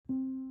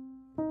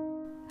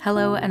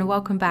Hello and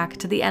welcome back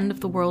to the End of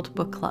the World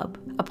Book Club,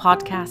 a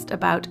podcast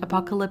about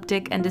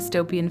apocalyptic and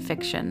dystopian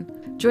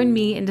fiction. Join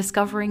me in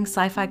discovering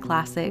sci-fi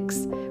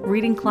classics,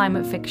 reading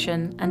climate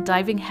fiction, and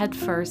diving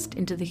headfirst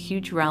into the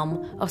huge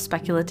realm of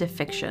speculative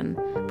fiction,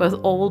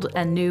 both old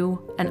and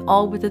new, and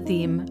all with the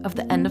theme of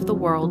the end of the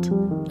world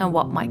and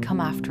what might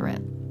come after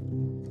it.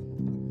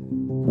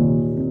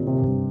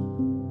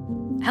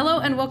 Hello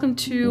and welcome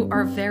to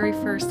our very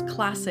first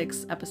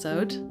classics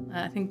episode.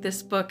 I think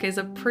this book is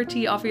a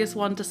pretty obvious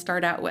one to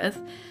start out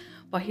with,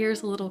 but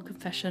here's a little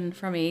confession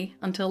from me.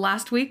 Until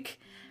last week,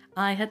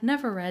 I had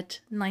never read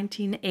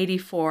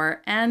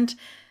 1984, and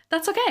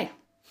that's okay.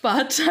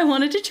 But I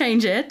wanted to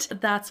change it.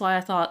 That's why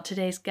I thought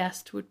today's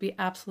guest would be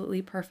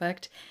absolutely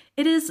perfect.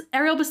 It is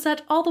Ariel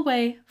Bissett, all the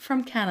way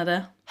from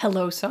Canada.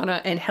 Hello,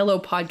 Sana, and hello,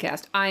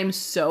 podcast. I'm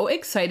so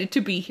excited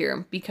to be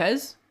here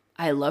because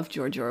I love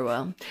George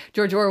Orwell.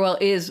 George Orwell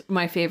is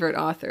my favorite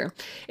author.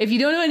 If you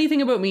don't know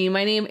anything about me,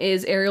 my name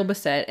is Ariel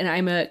Bissett, and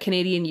I'm a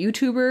Canadian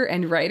YouTuber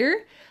and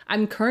writer.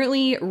 I'm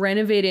currently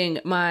renovating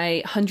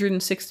my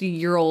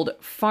 160-year-old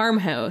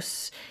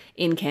farmhouse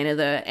in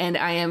Canada, and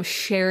I am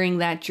sharing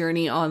that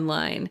journey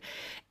online.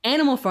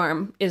 Animal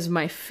Farm is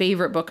my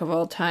favorite book of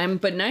all time,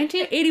 but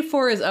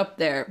 1984 is up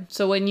there.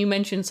 So when you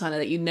mentioned, Sana,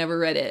 that you never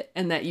read it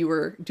and that you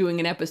were doing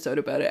an episode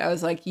about it, I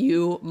was like,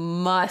 you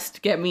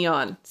must get me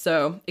on.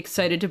 So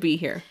excited to be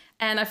here.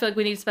 And I feel like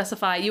we need to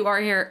specify you are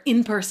here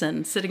in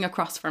person, sitting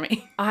across from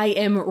me. I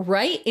am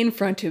right in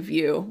front of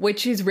you,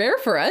 which is rare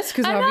for us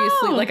because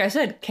obviously, like I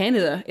said,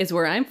 Canada is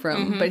where I'm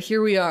from. But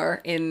here we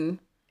are in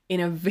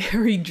a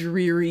very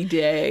dreary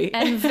day.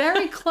 And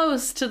very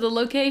close to the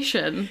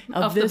location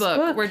of the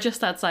book. We're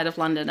just outside of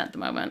London at the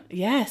moment.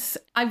 Yes.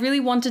 I really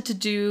wanted to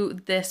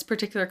do this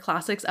particular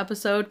classics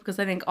episode because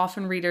I think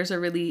often readers are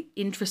really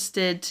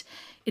interested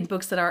in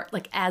books that are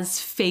like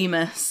as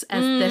famous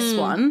as this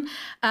one.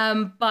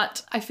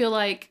 But I feel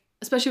like,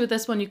 especially with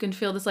this one, you can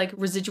feel this like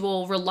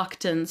residual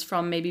reluctance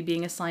from maybe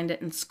being assigned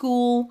it in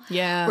school.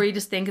 Yeah. Where you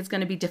just think it's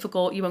going to be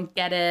difficult, you won't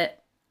get it.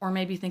 Or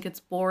maybe you think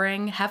it's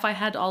boring. Have I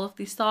had all of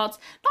these thoughts?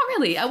 Not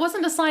really. I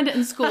wasn't assigned it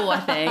in school,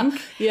 I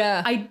think.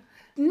 Yeah. Did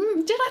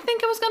I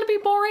think it was going to be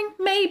boring?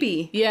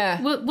 Maybe.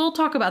 Yeah. We'll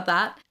talk about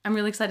that. I'm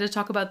really excited to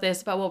talk about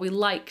this, about what we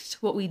liked,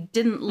 what we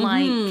didn't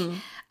like,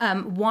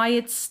 why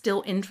it's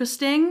still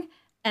interesting,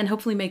 and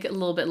hopefully make it a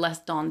little bit less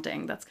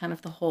daunting. That's kind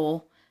of the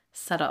whole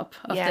setup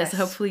of this.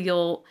 Hopefully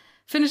you'll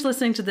finish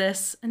listening to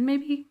this and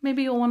maybe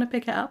you'll want to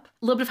pick it up.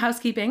 A little bit of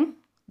housekeeping.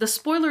 The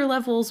spoiler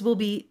levels will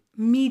be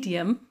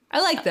medium. I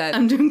like that.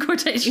 I'm doing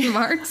quotation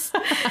marks.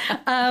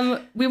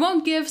 We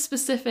won't give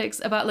specifics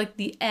about like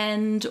the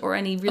end or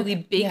any really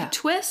big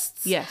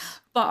twists. Yes.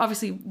 But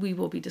obviously we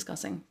will be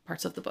discussing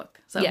parts of the book.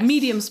 So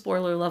medium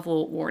spoiler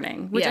level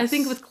warning, which I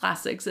think with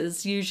classics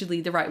is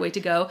usually the right way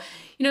to go.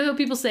 You know,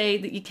 people say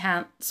that you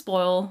can't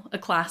spoil a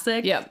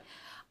classic. Yep.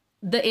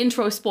 The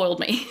intro spoiled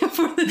me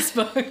for this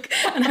book,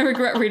 and I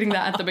regret reading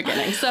that at the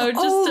beginning. So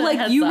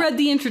just you read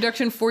the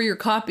introduction for your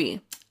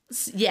copy.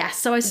 Yes,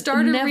 so I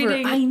started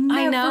reading. I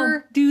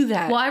never do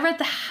that. Well, I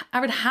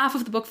read half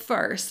of the book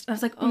first. I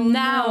was like,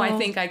 now I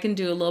think I can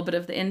do a little bit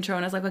of the intro.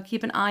 And I was like, well,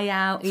 keep an eye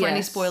out for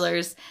any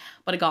spoilers.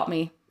 But it got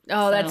me.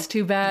 Oh, so, that's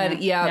too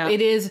bad. Yeah,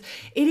 it is.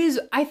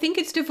 I think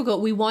it's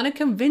difficult. We want to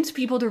convince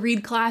people to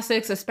read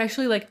classics,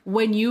 especially like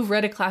when you've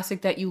read a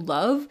classic that you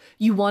love,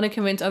 you want to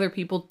convince other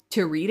people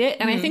to read it.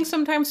 And I think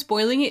sometimes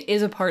spoiling it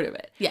is a part of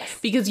it. Yes.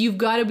 Because you've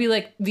got to be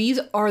like, these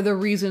are the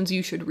reasons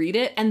you should read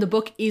it. And the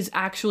book is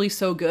actually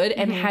so good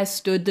and has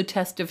stood the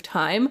test of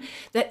time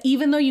that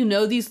even though you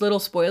know these little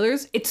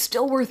spoilers, it's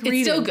still worth reading.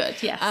 It's still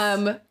good, yes.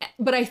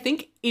 But I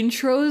think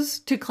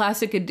intros to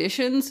classic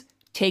editions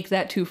take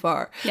that too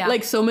far. Yeah.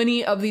 Like so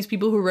many of these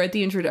people who read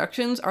the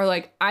introductions are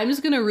like, I'm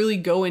just gonna really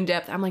go in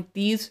depth. I'm like,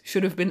 these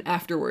should have been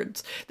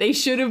afterwards. They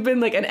should have been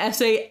like an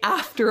essay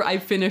after I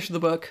finished the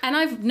book. And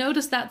I've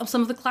noticed that of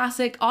some of the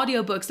classic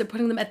audiobooks, they're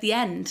putting them at the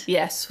end.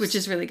 Yes. Which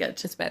is really good.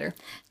 It's better.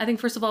 I think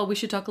first of all, we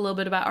should talk a little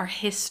bit about our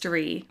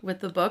history with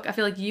the book. I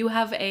feel like you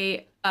have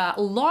a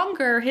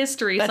longer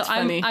history. That's so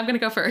funny. I'm going to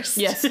go first.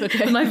 Yes,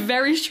 okay. My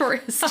very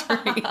short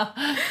history.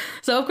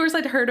 So of course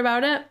I'd heard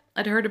about it.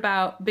 I'd heard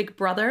about Big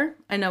Brother.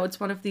 I know it's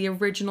one of the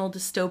original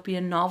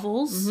dystopian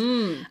novels.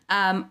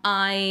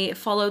 I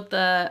followed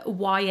the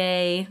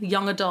YA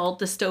young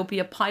adult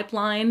dystopia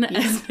pipeline,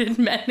 as did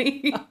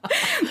many.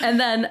 And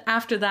then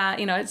after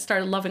that, you know, I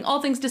started loving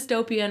all things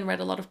dystopian,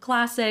 read a lot of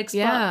classics.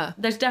 Yeah.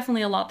 But there's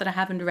definitely a lot that I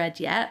haven't read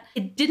yet.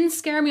 It didn't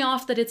scare me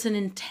off that it's an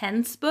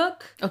intense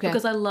book. Okay.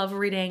 Because I love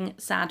reading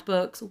sad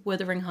books.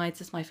 Wuthering Heights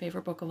is my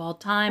favorite book of all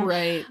time.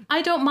 Right.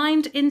 I don't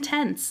mind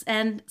intense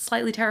and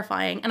slightly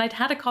terrifying. And I'd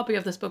had a copy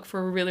of this book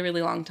for a really,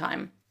 really long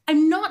time.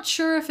 I'm not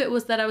sure if it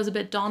was that I was a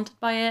bit daunted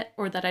by it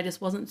or that I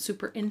just wasn't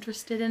super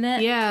interested in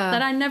it. Yeah.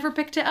 That I never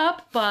picked it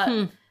up,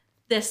 but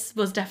this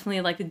was definitely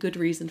like a good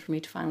reason for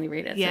me to finally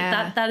read it.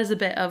 Yeah. So that is a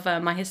bit of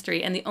my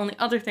history. And the only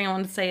other thing I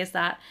want to say is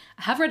that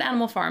I have read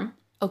Animal Farm.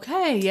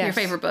 Okay, yes. Your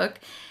favorite book.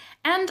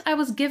 And I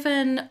was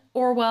given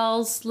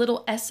Orwell's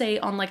little essay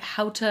on like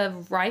how to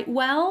write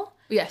well.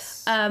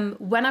 Yes.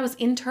 When I was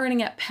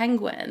interning at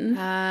Penguin,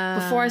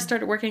 before I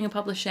started working in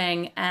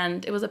publishing,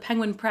 and it was a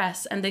Penguin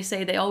Press, and they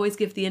say they always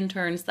give the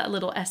interns that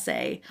little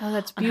essay. Oh,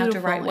 that's on how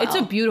beautiful. to write well. It's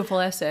a beautiful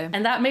essay.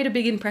 And that made a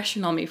big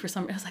impression on me for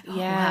some reason. I was like, oh,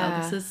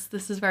 wow,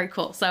 this is very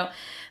cool. So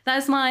that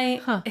is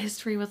my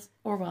history with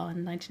Orwell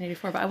in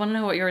 1984, but I want to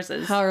know what yours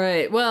is. All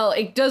right. Well,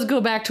 it does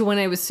go back to when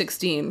I was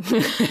 16.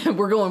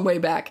 We're going way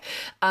back.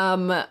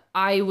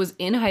 I was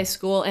in high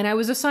school and I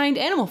was assigned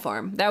Animal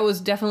Farm. That was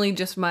definitely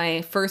just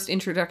my first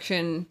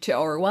introduction to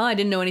Orwell. I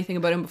didn't know anything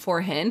about him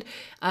beforehand.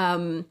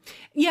 And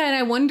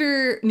I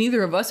wonder,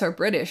 neither of us are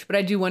British, but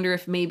I do wonder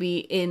if maybe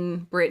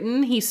in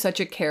Britain he's such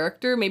a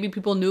character. Maybe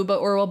people knew about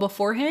Orwell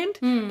beforehand,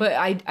 but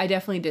I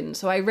definitely didn't.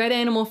 So I read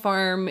Animal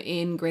Farm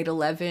in grade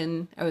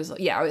 11.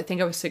 I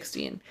think I was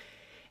 16.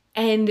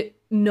 And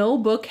no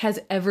book has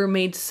ever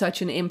made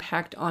such an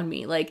impact on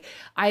me. Like,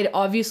 I'd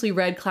obviously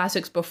read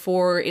classics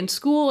before in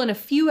school and a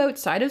few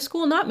outside of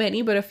school, not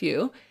many, but a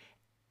few.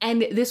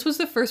 And this was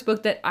the first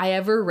book that I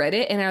ever read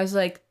it. And I was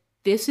like,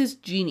 this is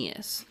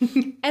genius.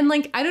 And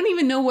like, I don't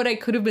even know what I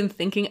could have been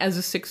thinking as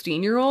a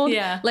 16-year-old.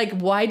 Yeah. Like,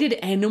 why did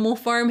Animal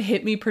Farm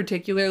hit me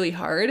particularly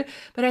hard?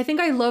 But I think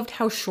I loved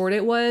how short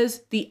it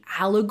was, the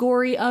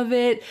allegory of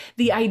it,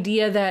 the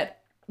idea that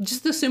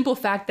just the simple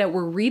fact that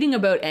we're reading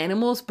about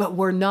animals, but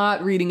we're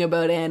not reading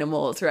about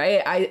animals,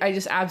 right? I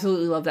just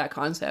absolutely love that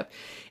concept.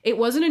 It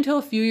wasn't until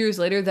a few years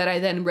later that I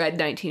then read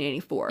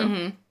 1984.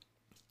 Mm-hmm.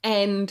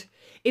 And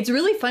it's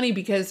really funny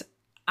because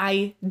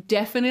I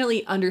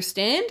definitely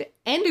understand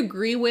and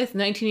agree with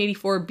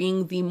 1984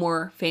 being the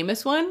more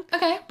famous one.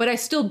 Okay. But I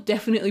still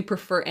definitely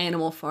prefer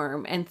Animal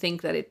Farm and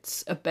think that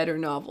it's a better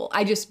novel.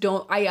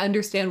 I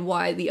understand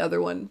why the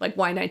other one, like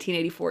why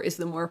 1984 is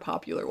the more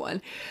popular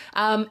one.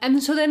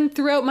 And so then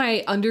throughout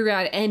my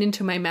undergrad and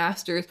into my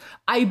master's,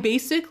 I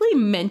basically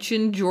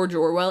mentioned George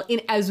Orwell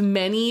in as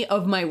many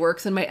of my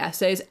works and my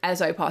essays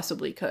as I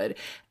possibly could.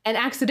 And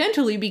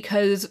accidentally,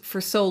 because for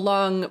so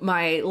long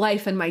my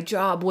life and my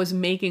job was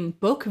making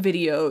book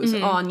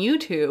videos on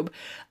YouTube.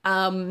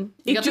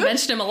 You got to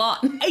mention him a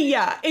lot.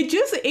 Yeah,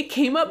 it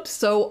came up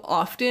so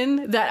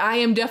often that I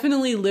am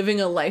definitely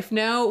living a life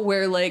now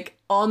where like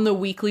on the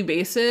weekly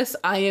basis,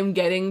 I am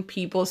getting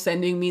people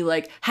sending me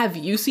like, have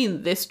you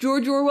seen this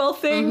George Orwell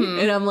thing? Mm-hmm.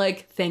 And I'm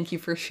like, thank you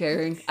for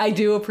sharing. I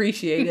do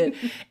appreciate it.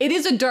 It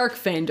is a dark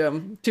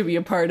fandom to be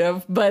a part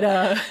of, but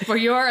where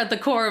you are at the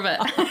core of it.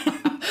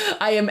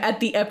 I am at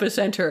the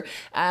epicenter.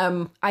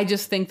 I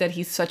just think that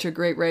he's such a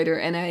great writer,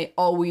 and I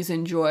always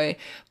enjoy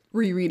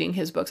rereading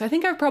his books. I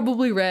think I've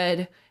probably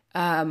read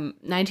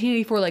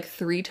 1984 like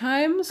 3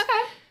 times.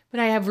 Okay. But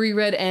I have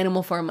reread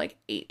Animal Farm like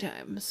 8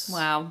 times.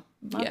 Wow.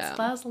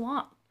 That's a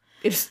lot.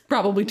 It's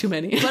probably too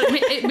many. But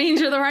it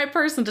means you're the right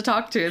person to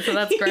talk to, so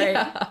that's great.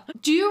 Yeah.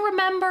 Do you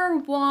remember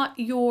what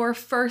your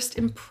first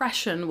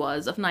impression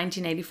was of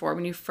 1984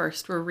 when you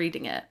first were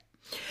reading it?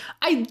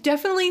 I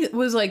definitely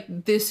was like,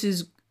 this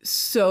is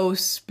so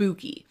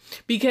spooky,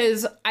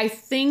 because I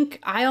think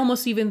I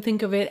almost even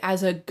think of it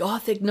as a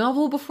gothic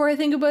novel before I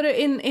think about it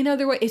in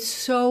other ways. It's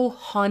so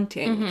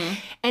haunting. Mm-hmm.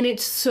 And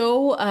it's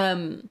so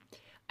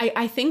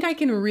I think I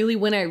can really,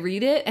 when I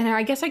read it, and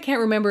I guess I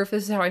can't remember if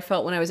this is how I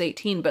felt when I was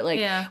 18, but like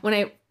when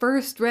I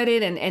first read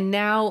it and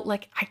now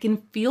like I can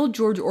feel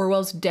George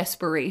Orwell's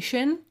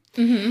desperation.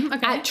 Mm-hmm.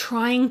 Okay. At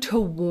trying to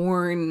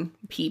warn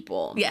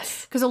people.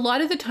 Yes. Because a lot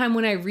of the time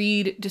when I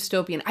read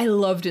dystopian, I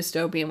love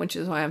dystopian, which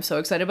is why I'm so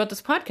excited about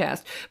this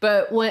podcast.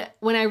 But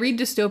when I read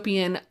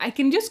dystopian, I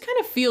can just kind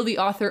of feel the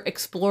author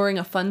exploring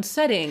a fun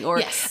setting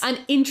or an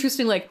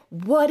interesting, like,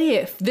 what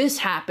if this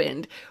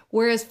happened?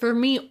 Whereas for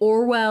me,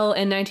 Orwell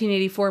and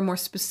 1984 more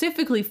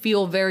specifically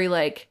feel very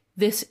like,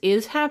 this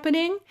is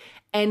happening.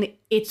 And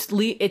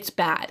it's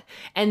bad.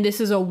 And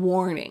this is a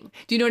warning.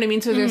 Do you know what I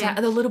mean? So there's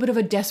a little bit of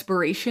a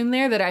desperation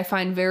there that I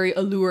find very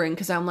alluring,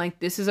 because I'm like,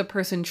 this is a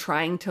person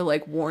trying to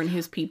like warn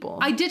his people.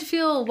 I did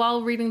feel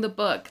while reading the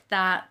book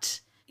that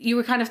you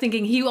were kind of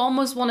thinking he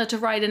almost wanted to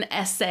write an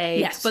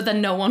essay, but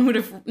then no one would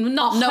have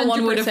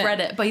read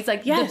it. But he's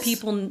like, the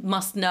people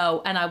must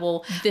know, and I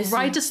will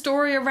write a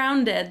story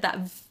around it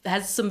that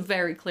has some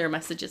very clear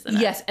messages in it.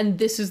 Yes, and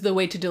this is the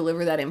way to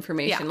deliver that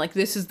information. Yeah. Like,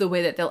 this is the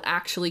way that they'll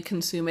actually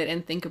consume it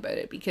and think about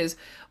it. Because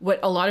what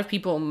a lot of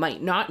people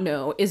might not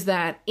know is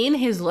that in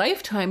his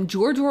lifetime,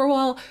 George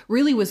Orwell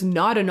really was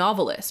not a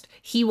novelist.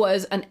 He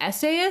was an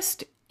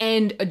essayist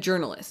and a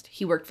journalist.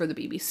 He worked for the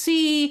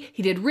BBC,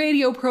 he did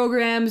radio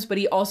programs, but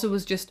he also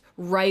was just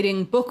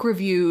writing book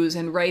reviews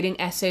and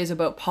writing essays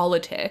about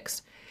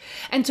politics.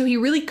 And so he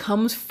really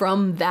comes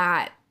from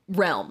that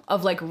realm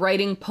of like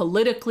writing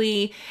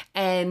politically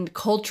and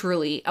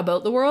culturally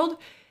about the world.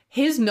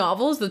 His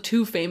novels, the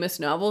 2 famous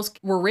novels,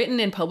 were written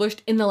and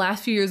published in the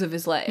last few years of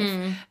his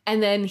life.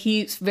 And then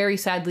he very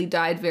sadly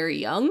died very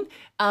young.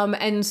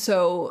 And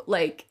so,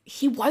 like,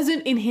 he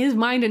wasn't in his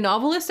mind a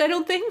novelist, I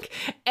don't think.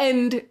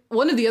 And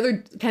one of the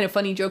other kind of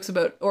funny jokes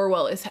about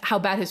Orwell is how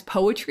bad his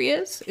poetry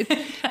is.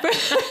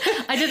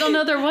 I didn't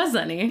know there was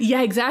any.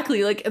 Yeah,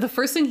 exactly. Like, the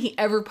first thing he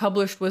ever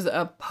published was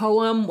a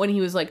poem when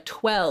he was like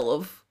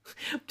 12.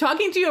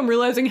 Talking to you, I'm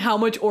realizing how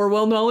much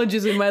Orwell knowledge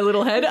is in my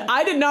little head.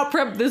 I did not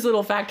prep this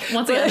little fact.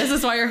 Once again, this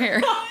is why you're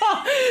here.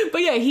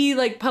 But yeah, he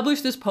like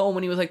published this poem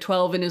when he was like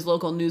 12 in his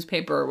local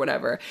newspaper or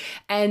whatever.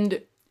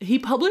 And he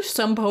published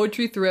some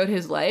poetry throughout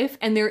his life.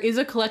 And there is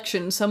a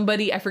collection,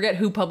 somebody, I forget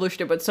who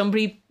published it, but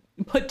somebody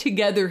put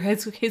together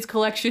his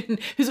collection,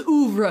 his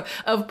oeuvre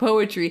of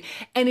poetry.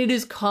 And it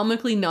is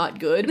comically not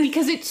good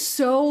because it's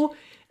so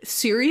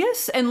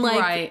serious and like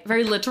right,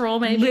 very literal,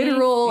 maybe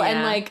literal,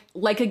 and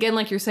like again,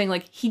 like you're saying,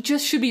 like he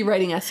just should be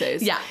writing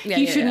essays.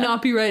 He should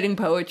not be writing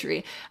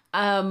poetry.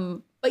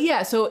 But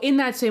yeah, so in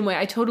that same way,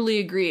 I totally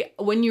agree.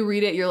 When you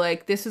read it, you're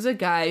like, this is a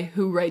guy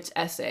who writes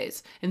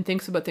essays and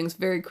thinks about things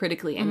very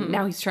critically, and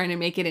now he's trying to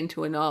make it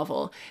into a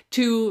novel.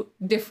 Two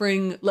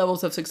differing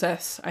levels of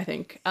success, I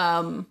think.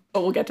 But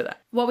we'll get to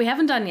that. What we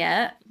haven't done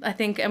yet, I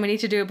think, and we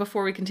need to do it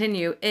before we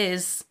continue,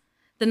 is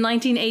the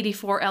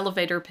 1984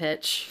 elevator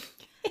pitch.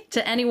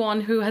 To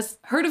anyone who has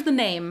heard of the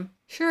name,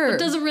 sure, but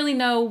doesn't really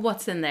know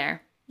what's in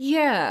there.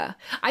 Yeah.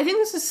 I think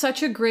this is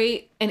such a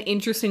great and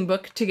interesting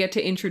book to get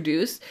to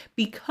introduce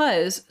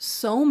because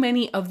so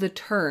many of the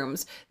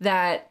terms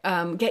that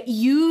get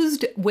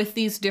used with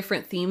these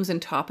different themes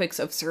and topics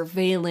of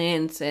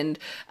surveillance and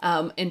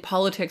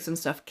politics and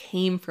stuff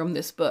came from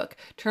this book.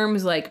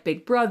 Terms like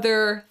Big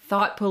Brother,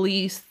 thought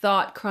police,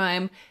 thought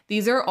crime,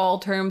 these are all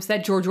terms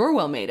that George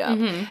Orwell made up.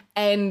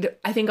 And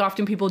I think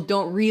often people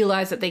don't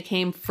realize that they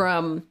came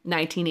from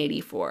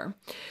 1984.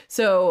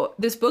 So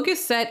this book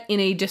is set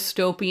in a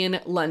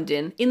dystopian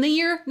London in the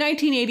year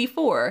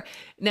 1984.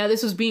 Now,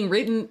 this was being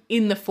written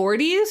in the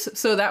 40s,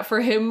 so that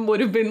for him would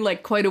have been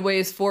like quite a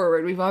ways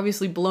forward. We've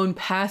obviously blown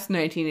past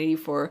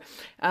 1984,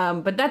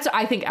 but that's,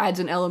 I think, adds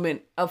an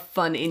element of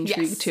fun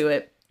intrigue to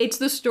it. It's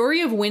the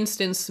story of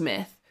Winston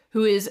Smith,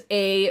 who is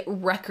a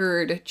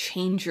record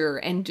changer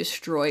and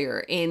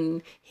destroyer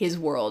in his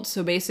world.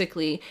 So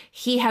basically,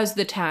 he has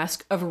the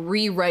task of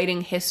rewriting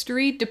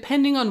history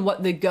depending on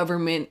what the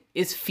government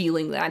is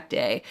feeling that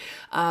day.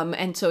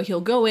 And so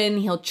he'll go in,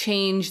 he'll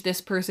change, this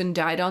person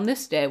died on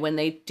this day when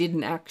they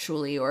didn't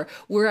actually, or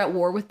we're at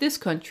war with this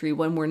country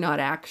when we're not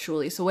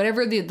actually. So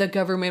whatever the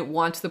government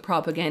wants the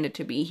propaganda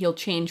to be, he'll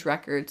change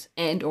records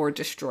and or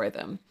destroy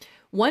them.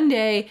 One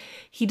day,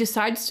 he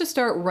decides to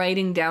start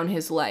writing down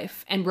his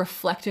life and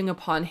reflecting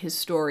upon his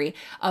story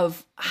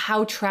of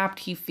how trapped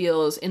he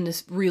feels in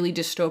this really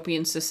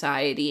dystopian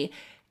society.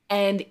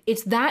 And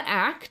it's that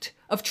act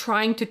of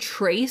trying to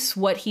trace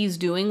what he's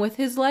doing with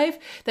his life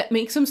that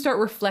makes him start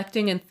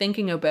reflecting and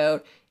thinking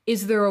about,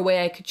 is there a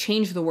way I could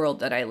change the world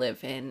that I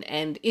live in?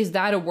 And is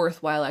that a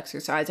worthwhile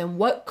exercise? And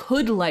what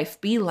could life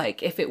be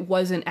like if it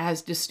wasn't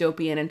as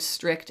dystopian and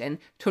strict and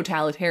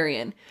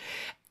totalitarian?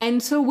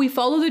 And so we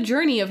follow the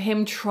journey of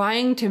him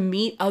trying to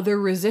meet other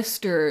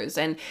resistors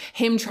and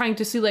him trying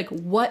to see like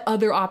what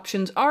other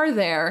options are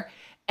there.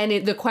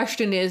 And the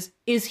question is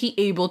he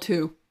able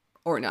to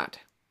or not?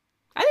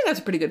 I think that's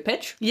a pretty good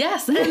pitch.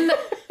 Yes, and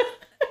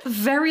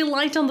very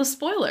light on the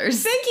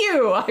spoilers. Thank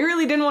you. I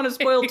really didn't want to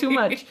spoil too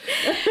much.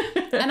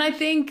 And I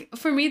think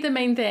for me, the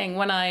main thing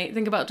when I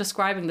think about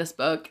describing this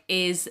book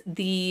is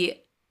the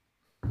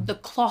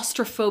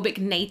claustrophobic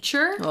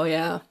nature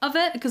of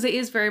it, because it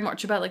is very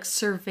much about like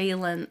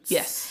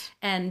surveillance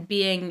and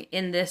being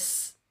in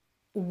this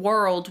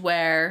world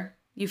where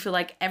you feel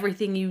like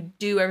everything you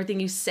do, everything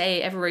you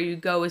say, everywhere you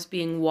go is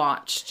being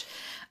watched.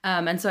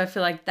 And so I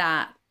feel like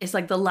that is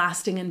like the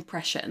lasting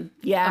impression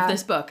of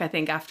this book, I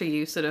think, after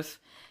you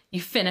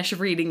finish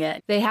reading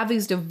it. They have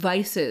these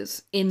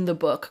devices in the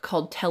book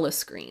called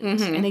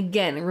telescreens. And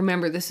again,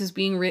 remember, this is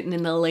being written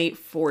in the late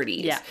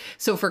 40s. Yeah.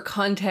 So for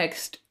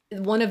context,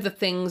 one of the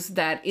things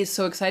that is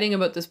so exciting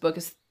about this book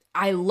is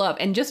I love,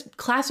 and just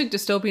classic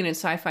dystopian and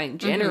sci-fi in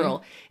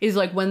general, is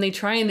like when they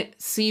try and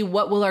see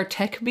what will our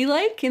tech be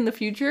like in the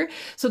future.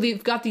 So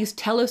they've got these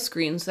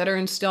telescreens that are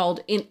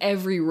installed in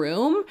every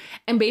room.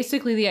 And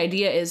basically the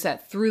idea is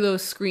that through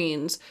those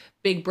screens,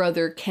 Big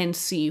Brother can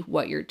see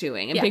what you're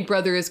doing. And Big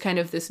Brother is kind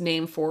of this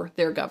name for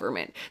their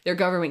government. Their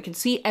government can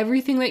see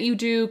everything that you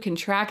do, can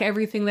track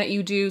everything that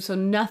you do. So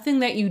nothing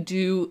that you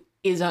do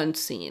is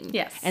unseen.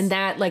 Yes. And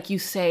that, like you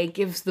say,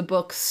 gives the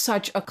book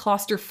such a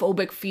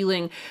claustrophobic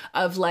feeling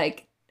of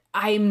like,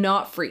 I'm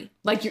not free.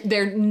 Like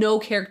no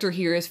character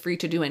here is free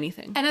to do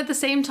anything. And at the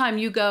same time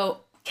you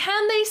go,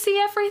 can they see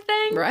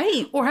everything?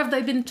 Right. Or have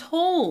they been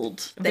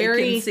told they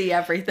can see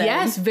everything?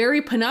 Yes,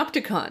 very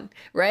panopticon,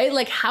 right?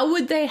 Like how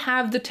would they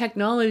have the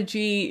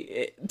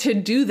technology to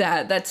do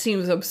that? That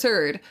seems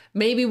absurd.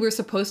 Maybe we're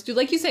supposed to,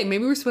 like you say,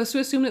 maybe we're supposed to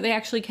assume that they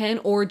actually can,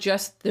 or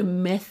just the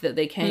myth that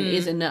they can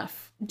is enough.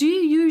 Do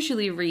you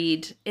usually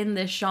read in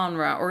this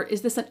genre, or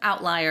is this an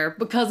outlier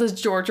because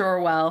it's George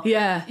Orwell?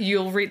 Yeah.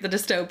 You'll read the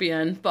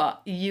dystopian,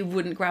 but you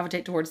wouldn't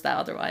gravitate towards that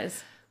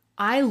otherwise.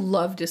 I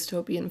love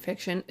dystopian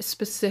fiction,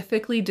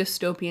 specifically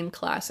dystopian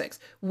classics.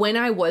 When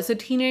I was a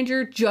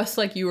teenager, just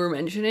like you were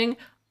mentioning,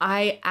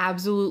 I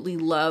absolutely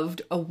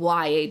loved a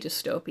YA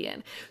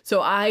dystopian.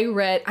 So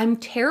I'm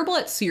terrible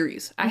at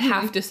series, I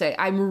have to say.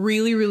 I'm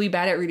really, really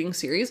bad at reading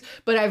series,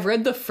 but I've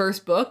read the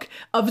first book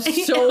of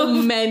so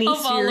many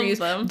series.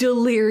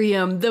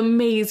 Delirium, The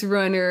Maze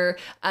Runner,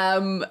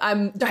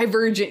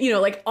 Divergent,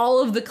 like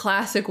all of the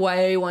classic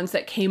YA ones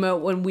that came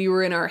out when we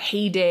were in our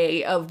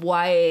heyday of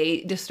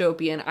YA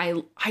dystopian.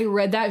 I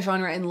read that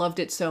genre and loved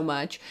it so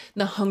much.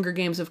 The Hunger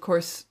Games, of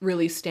course,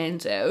 really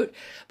stands out.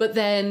 But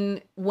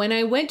then when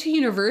I went to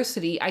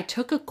university, I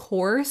took a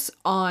course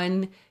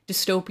on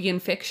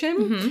dystopian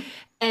fiction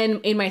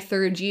and in my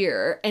third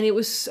year, and it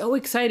was so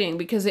exciting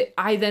because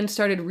I then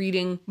started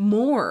reading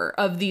more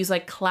of these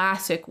like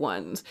classic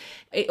ones.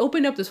 It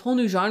opened up this whole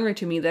new genre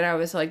to me that I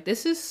was like,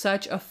 this is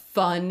such a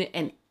fun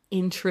and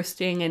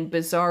interesting and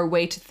bizarre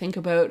way to think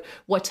about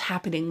what's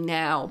happening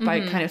now by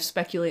kind of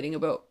speculating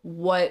about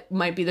what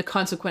might be the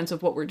consequence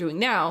of what we're doing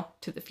now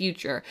to the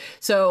future.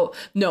 So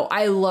no,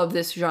 I love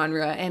this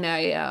genre, and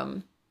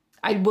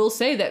I will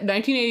say that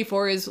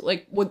 1984 is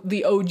like what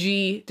the OG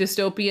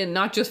dystopian,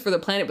 not just for the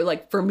planet, but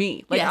like for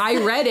me. Like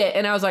I read it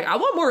and I was like, I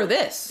want more of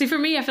this. See, for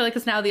me, I feel like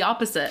it's now the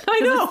opposite.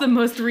 I know. It's the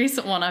most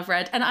recent one I've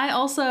read. And I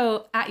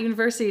also, at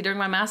university during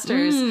my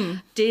master's,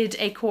 did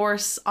a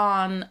course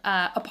on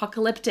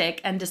apocalyptic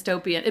and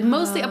dystopian.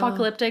 Mostly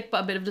apocalyptic,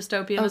 but a bit of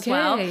dystopian as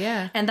well.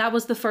 Yeah. And that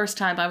was the first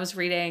time I was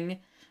reading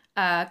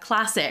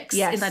classics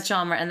in that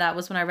genre, and that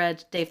was when I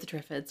read Dave the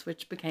Triffids,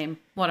 which became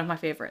one of my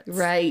favorites.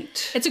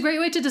 Right. It's a great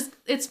way to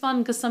it's fun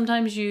because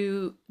sometimes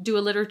you do a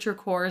literature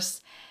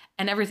course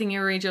and everything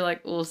you read you're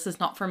like, well, this is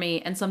not for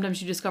me, and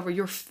sometimes you discover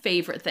your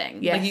favorite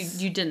thing like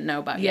you didn't know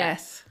about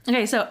yet.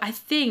 Okay, so I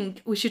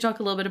think we should talk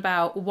a little bit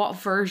about what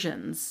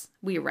versions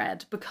we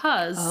read,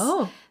 because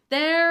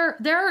there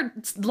are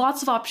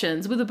lots of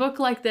options with a book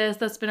like this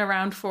that's been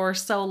around for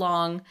so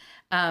long.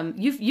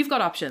 You've got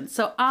options.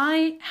 So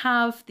I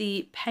have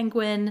the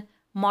Penguin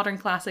Modern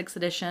Classics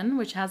edition,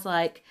 which has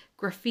like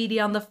graffiti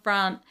on the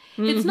front.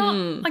 It's not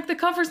like, the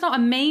cover's not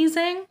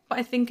amazing, but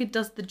I think it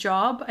does the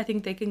job. I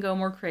think they can go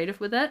more creative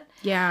with it.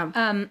 Yeah.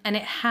 And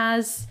it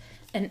has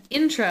an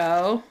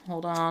intro,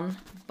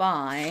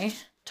 by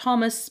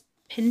Thomas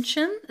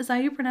Pynchon. Is that how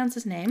you pronounce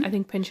his name? I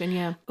think Pynchon,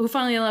 yeah. Who,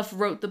 funnily enough,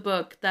 wrote the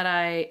book that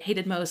I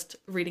hated most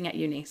reading at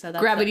uni. So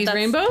that's Gravity's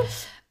Rainbow?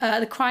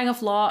 The Crying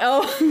of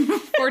Law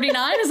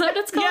 49, is that what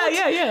it's called?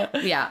 Yeah.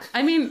 Yeah.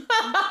 I mean,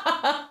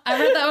 I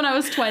read that when I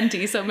was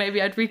 20, so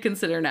maybe I'd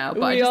reconsider now.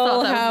 But I just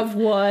thought that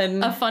was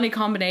a funny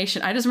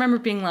combination. I just remember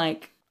being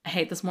like, I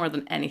hate this more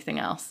than anything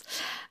else.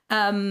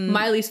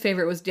 My least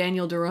favorite was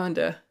Daniel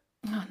Deronda.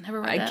 Oh, never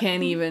read I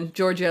can't even.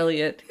 George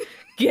Eliot.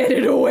 Get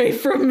it away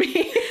from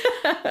me.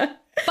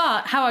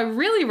 But how I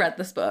really read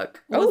this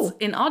book was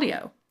in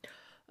audio.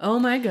 Oh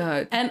my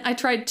God. And I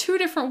tried 2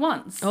 different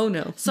ones. Oh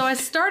no. So I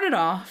started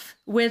off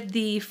with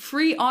the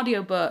free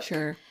audiobook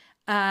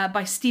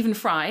by Stephen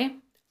Fry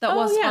that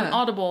was on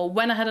Audible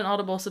when I had an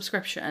Audible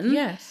subscription.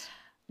 Yes.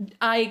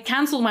 I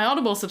canceled my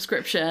Audible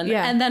subscription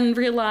and then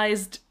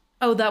realized,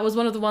 that was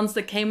one of the ones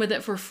that came with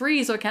it for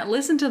free, so I can't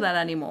listen to that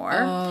anymore.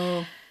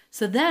 Oh.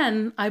 So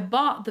then I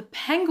bought the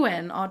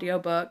Penguin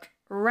audiobook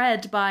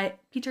read by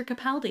Peter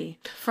Capaldi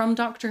from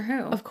Doctor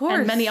Who. Of course.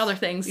 And many other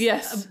things.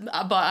 Yes.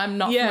 But I'm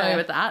not familiar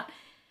with that.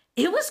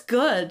 It was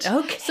good.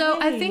 Okay.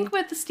 So I think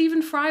with the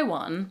Stephen Fry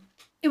one,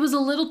 it was a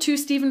little too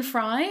Stephen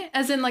Fry,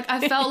 as in like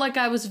I felt like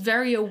I was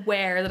very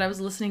aware that I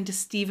was listening to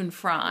Stephen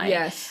Fry.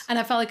 Yes. And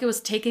I felt like it was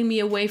taking me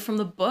away from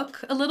the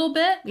book a little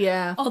bit.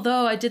 Yeah.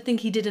 Although I did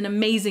think he did an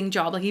amazing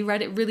job. Like he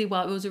read it really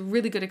well. It was a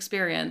really good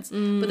experience.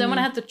 But then when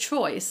I had the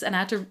choice and I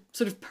had to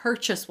sort of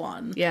purchase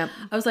one, I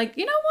was like,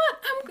 you know what?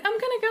 I'm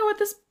going to go with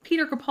this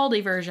Peter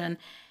Capaldi version.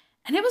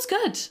 And it was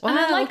good. Wow, and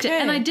I liked it.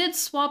 And I did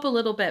swap a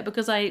little bit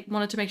because I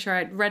wanted to make sure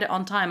I read it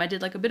on time. I did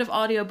like a bit of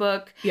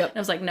audiobook. Yep. And I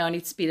was like, no, I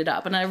need to speed it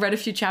up. And I read a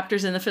few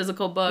chapters in the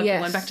physical book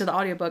and went back to the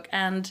audiobook.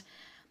 And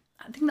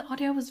I think the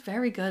audio was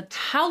very good.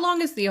 How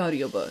long is the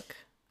audiobook?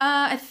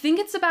 I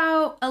think it's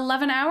about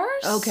 11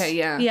 hours. Okay,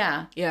 yeah.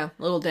 Yeah. Yeah,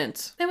 a little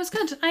dense. It was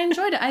good. I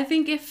enjoyed it. I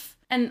think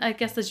and I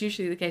guess that's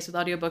usually the case with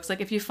audiobooks,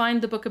 like if you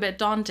find the book a bit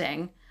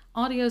daunting,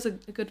 audio is a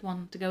good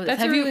one to go with.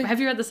 Have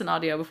you read this in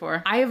audio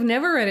before? I have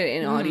never read it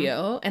in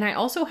audio, and I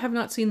also have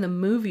not seen the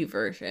movie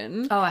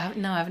version. Oh, I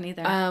haven't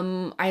either.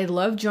 I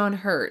love John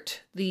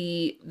Hurt,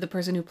 the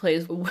person who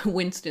plays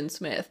Winston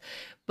Smith,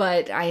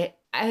 but I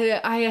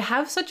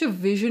have such a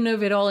vision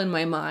of it all in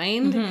my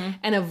mind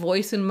and a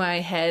voice in my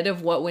head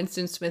of what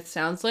Winston Smith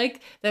sounds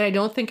like that I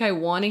don't think I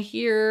want to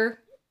hear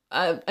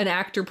an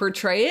actor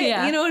portray it.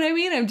 Yeah. You know what I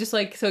mean? I'm just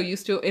like so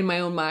used to it in my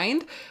own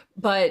mind,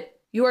 but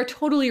you are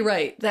totally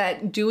right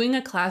that doing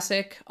a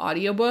classic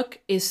audiobook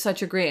is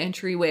such a great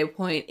entryway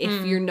point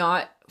if you're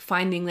not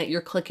finding that you're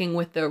clicking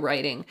with the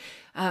writing.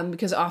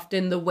 Because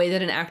often the way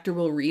that an actor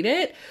will read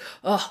it,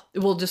 it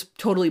will just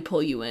totally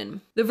pull you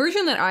in. The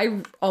version that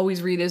I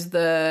always read is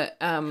the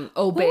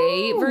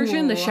Obey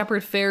version, the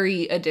Shepherd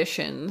Fairey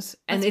editions.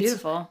 And it's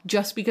beautiful.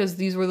 Just because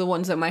these were the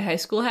ones that my high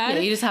school had.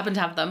 Yeah, you just happen to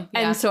have them.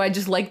 Yeah. And so I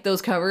just like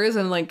those covers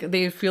and like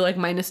they feel like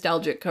my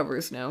nostalgic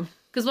covers now.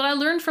 Because what I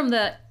learned from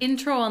the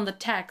intro on the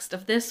text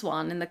of this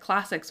one, in the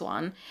classics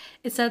one,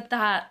 it said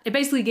that it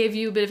basically gave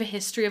you a bit of a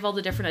history of all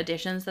the different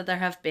editions that there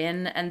have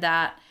been, and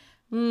that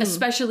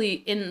especially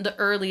in the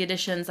early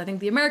editions, I think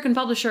the American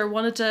publisher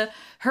wanted to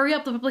hurry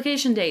up the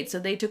publication date, so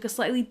they took a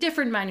slightly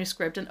different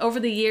manuscript. And over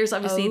the years,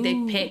 obviously, they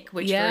pick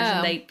which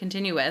version they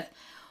continue with.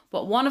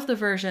 But one of the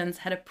versions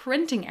had a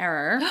printing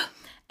error,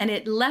 and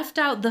it left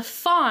out the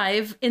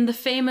 5 in the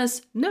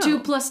famous 2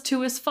 +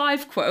 2 is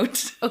 5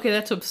 quote. Okay,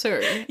 that's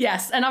absurd.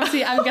 Yes, and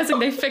obviously, I'm guessing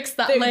they fixed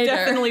that They later.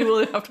 definitely will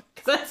have to,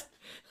 'cause that's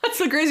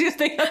the craziest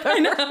thing I've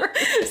ever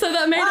heard. So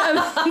that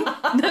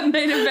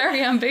made it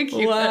very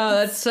ambiguous. Wow,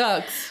 that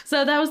sucks.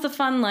 So that was the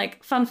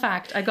fun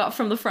fact I got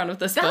from the front of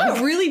this book.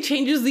 That really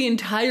changes the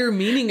entire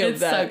meaning of It's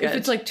that. so good. If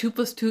it's like 2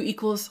 + 2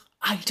 equals,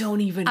 I don't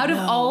even know. Out of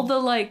all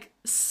the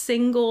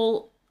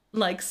single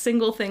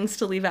things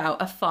to leave out,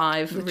 a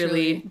 5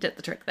 really did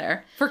the trick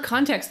there. For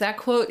context, that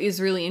quote is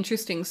really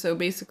interesting. So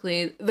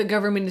basically, the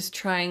government is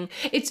trying...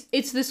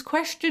 It's this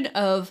question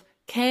of,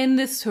 can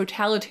this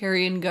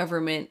totalitarian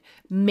government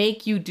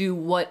make you do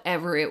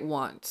whatever it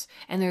wants?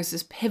 And there's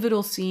this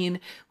pivotal scene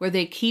where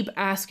they keep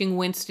asking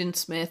Winston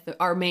Smith,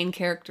 our main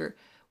character,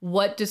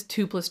 what does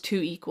 2 +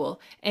 2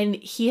 equal? And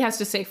he has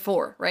to say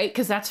 4, right?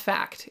 Because that's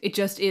fact. It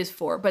just is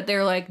 4. But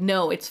they're like,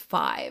 no, it's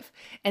 5.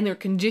 And they're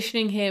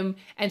conditioning him.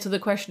 And so the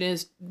question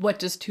is, what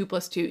does 2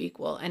 + 2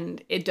 equal?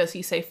 And does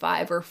he say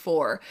 5 or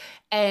 4?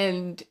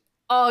 And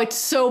oh, it's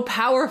so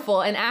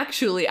powerful. And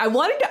actually, I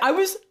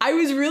was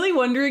really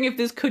wondering if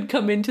this could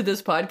come into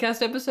this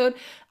podcast episode.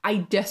 I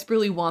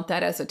desperately want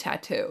that as a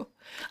tattoo.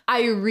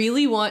 I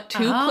really want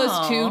 2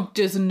 + 2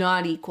 does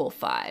not equal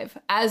 5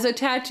 as a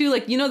tattoo.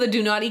 Like, you know, the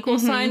do not equal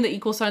sign, the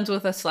equal signs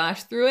with a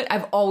slash through it.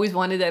 I've always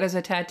wanted that as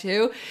a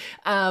tattoo.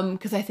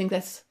 Because I think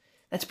that's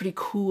pretty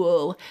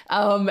cool.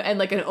 And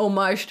like an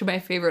homage to my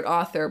favorite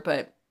author,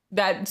 but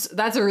that's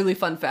a really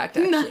fun fact,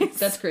 actually. Nice.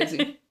 That's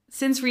crazy.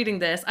 Since reading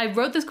this, I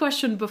wrote this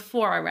question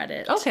before I read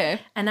it.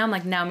 Okay. And now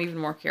I'm even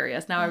more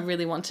curious. Now I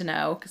really want to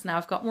know, because now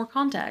I've got more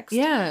context.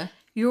 Yeah.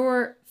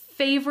 Your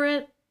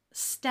favorite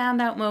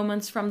standout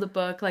moments from the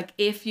book, like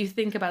if you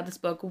think about this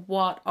book,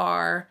 what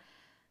are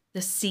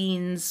the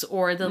scenes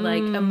or the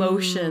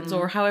emotions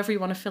or however you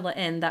want to fill it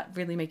in that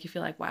really make you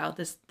feel like, wow,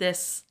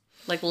 this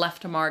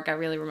left a mark. I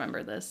really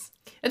remember this.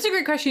 That's a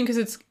great question,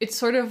 because it's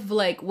sort of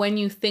like when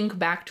you think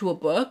back to a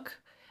book,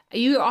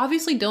 you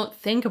obviously don't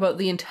think about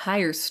the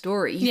entire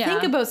story. You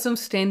think about some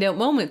standout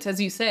moments, as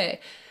you say.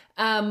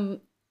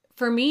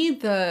 For me,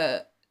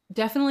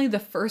 definitely the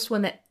first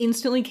one that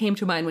instantly came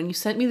to mind when you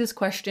sent me this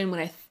question,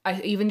 when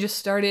I even just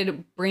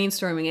started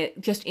brainstorming it,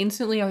 just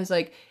instantly I was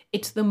like,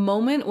 it's the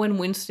moment when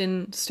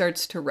Winston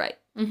starts to write.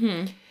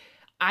 Mm-hmm.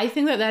 I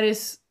think that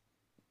is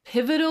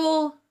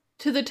pivotal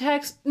to the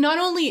text. Not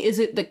only is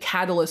it the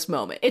catalyst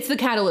moment, it's the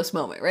catalyst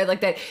moment, right?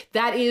 Like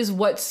that is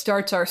what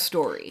starts our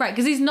story. Right,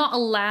 because he's not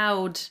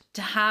allowed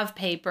to have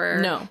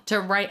paper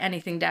to write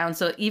anything down.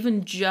 So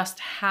even just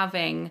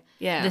having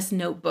this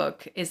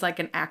notebook is like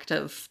an act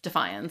of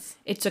defiance.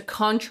 It's a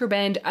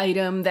contraband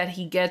item that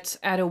he gets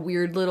at a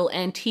weird little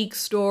antique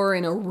store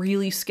in a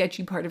really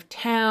sketchy part of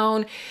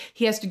town.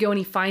 He has to go and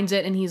he finds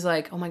it and he's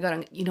like, oh my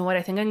God, you know what?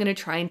 I think I'm going to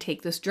try and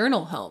take this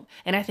journal home.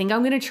 And I think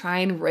I'm going to try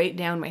and write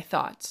down my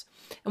thoughts.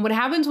 And what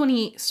happens when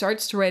he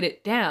starts to write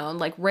it down,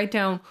 like write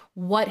down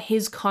what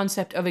his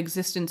concept of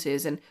existence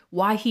is and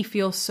why he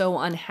feels so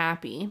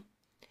unhappy,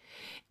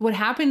 what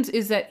happens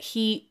is that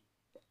he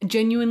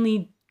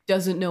genuinely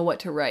doesn't know what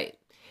to write.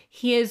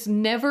 He has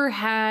never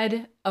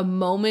had a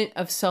moment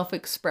of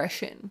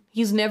self-expression.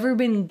 He's never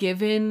been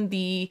given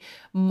the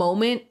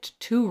moment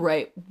to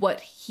write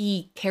what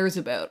he cares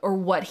about or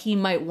what he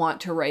might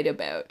want to write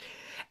about.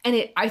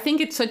 And I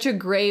think it's such a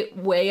great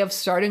way of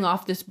starting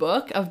off this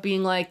book, of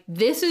being like,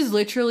 this is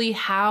literally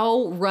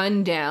how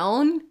run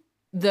down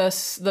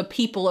the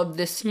people of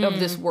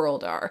this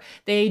world are.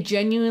 They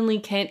genuinely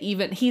can't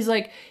even, he's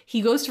like,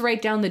 he goes to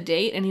write down the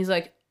date and he's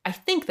like, I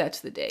think that's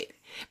the date.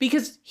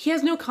 Because he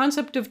has no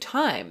concept of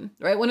time,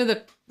 right? One of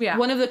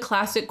the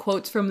classic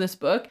quotes from this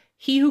book,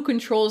 he who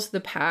controls the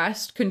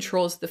past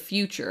controls the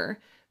future.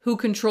 Who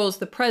controls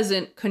the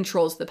present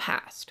controls the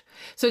past.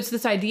 So it's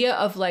this idea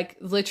of like,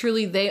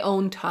 literally they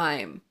own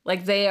time.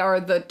 Like they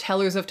are the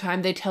tellers of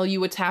time. They tell you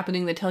what's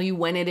happening. They tell you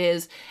when it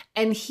is.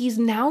 And he's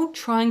now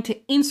trying to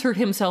insert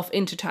himself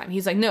into time.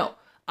 He's like, no,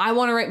 I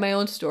want to write my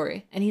own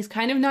story. And he's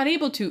kind of not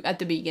able to at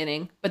the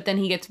beginning, but then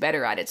he gets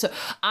better at it. So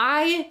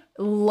I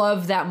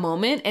love that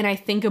moment. And I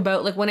think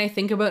about, like, when I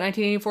think about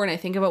 1984 and I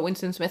think about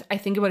Winston Smith, I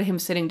think about him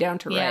sitting down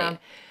to write.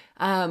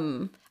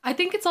 I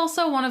think it's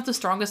also one of the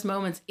strongest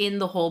moments in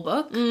the whole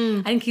book.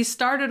 I think he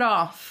started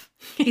off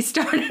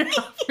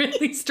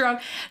really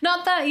strong.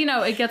 Not that,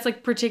 it gets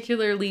like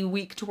particularly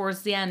weak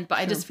towards the end, but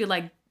I just feel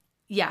like,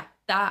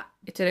 that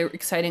it's an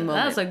exciting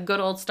moment. That's a good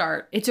old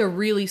start. It's a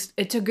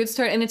good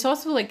start. And it's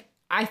also like,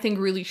 I think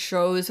really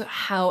shows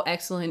how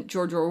excellent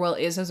George Orwell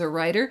is as a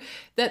writer,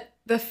 that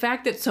the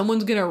fact that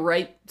someone's going to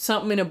write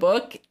something in a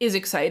book is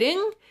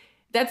exciting.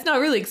 That's not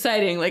really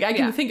exciting. Like, I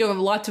can think of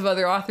lots of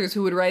other authors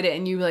who would write it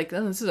and you're like,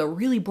 oh, this is a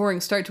really boring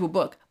start to a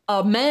book.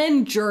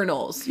 men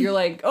journals. You're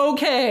like,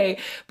 okay.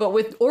 But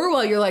with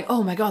Orwell, you're like,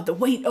 oh my God, the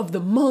weight of the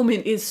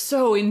moment is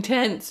so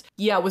intense.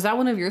 Yeah, was that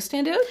one of your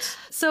standouts?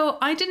 So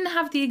I didn't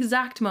have the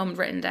exact moment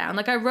written down.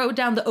 Like I wrote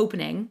down the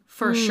opening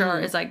for sure.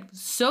 It's like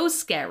so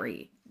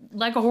scary,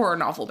 like a horror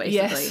novel,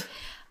 basically. Yes.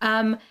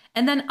 And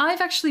then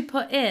I've actually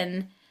put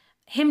in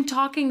him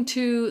talking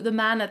to the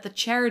man at the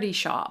charity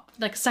shop,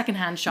 like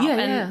secondhand shop,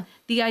 and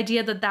the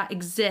idea that that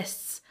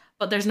exists,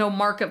 but there's no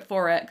market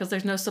for it because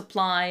there's no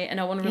supply and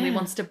no one really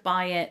wants to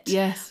buy it.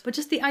 Yes. But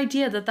just the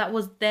idea that that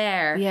was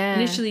there. Yeah.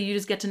 Initially, you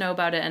just get to know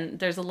about it, and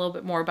there's a little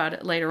bit more about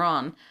it later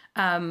on.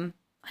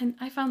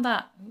 I found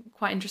that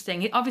quite interesting.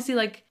 He obviously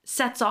like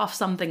sets off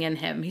something in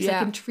him. He's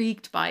like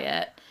intrigued by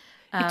it.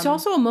 It's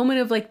also a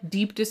moment of like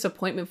deep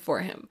disappointment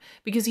for him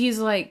because he's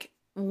like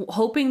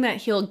hoping that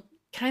he'll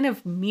kind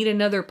of meet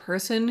another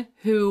person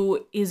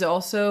who is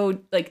also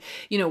like,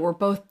 you know, we're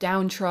both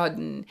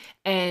downtrodden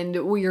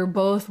and we're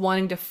both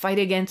wanting to fight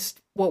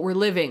against what we're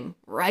living,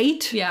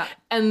 right? Yeah.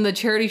 And the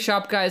charity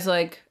shop guy's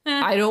like,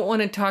 I don't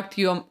want to talk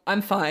to you.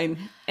 I'm fine.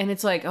 And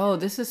it's like, oh,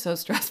 this is so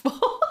stressful.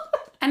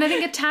 And I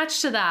think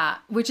attached to that,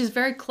 which is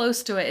very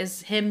close to it,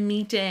 is him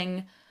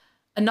meeting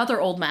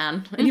another old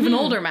man, an even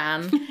older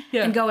man,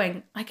 and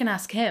going, I can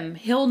ask him.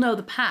 He'll know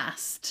the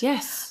past.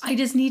 Yes. I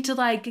just need to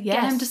like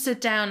get him to sit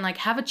down, like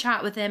have a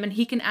chat with him, and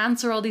he can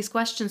answer all these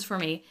questions for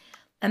me.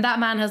 And that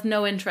man has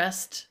no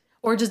interest,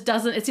 or just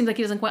doesn't. It seems like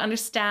he doesn't quite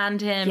understand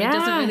him. He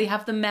doesn't really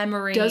have the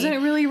memory.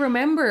 Doesn't really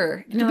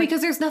remember.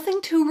 Because there's nothing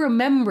to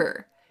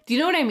remember. Do you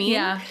know what I mean?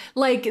 Yeah.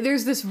 Like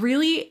there's this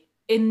really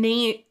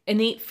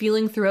innate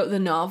feeling throughout the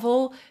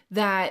novel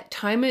that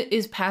time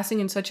is passing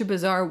in such a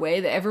bizarre way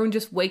that everyone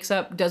just wakes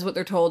up, does what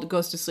they're told,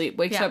 goes to sleep,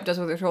 wakes up, does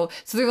what they're told.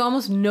 So there's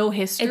almost no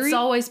history. It's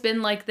always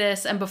been like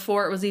this, and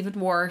before it was even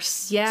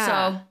worse. Yeah.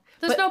 So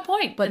there's no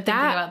point in thinking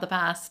about the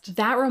past.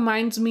 That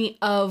reminds me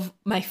of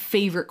my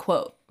favorite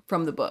quote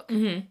from the book,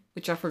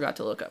 which I forgot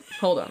to look up.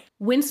 Hold on.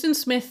 Winston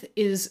Smith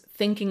is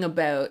thinking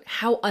about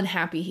how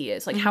unhappy he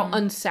is, like how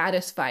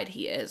unsatisfied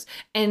he is.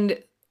 And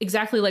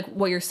exactly like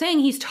what you're saying,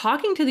 he's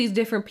talking to these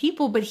different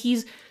people, but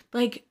he's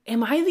like,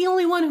 am I the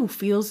only one who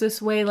feels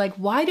this way? Like,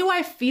 why do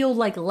I feel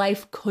like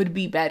life could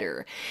be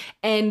better?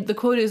 And the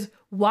quote is,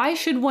 why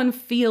should one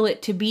feel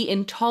it to be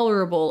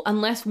intolerable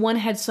unless one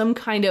had some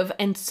kind of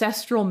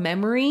ancestral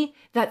memory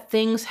that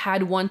things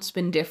had once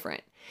been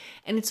different?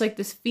 And it's like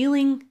this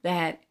feeling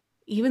that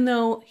even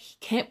though he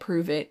can't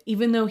prove it,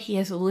 even though he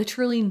has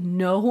literally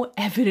no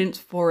evidence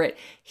for it,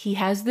 he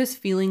has this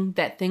feeling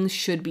that things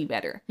should be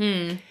better.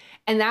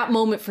 And that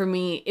moment for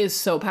me is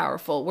so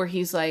powerful where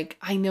he's like,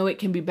 I know it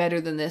can be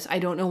better than this. I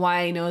don't know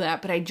why I know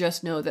that, but I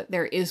just know that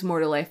there is more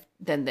to life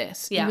than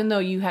this. Yeah. Even though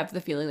you have the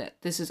feeling that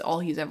this is all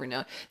he's ever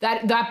known.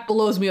 That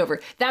blows me over.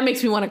 That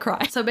makes me want to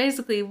cry. So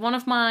basically, one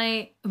of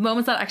my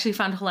moments that I actually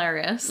found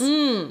hilarious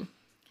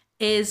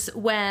is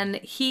when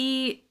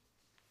he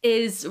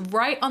is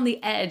right on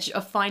the edge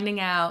of finding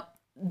out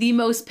the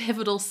most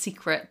pivotal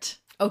secret.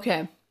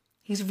 Okay.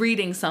 He's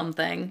reading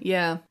something.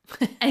 Yeah.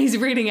 And he's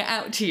reading it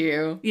out to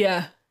you.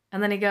 Yeah.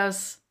 And then he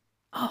goes,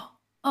 oh,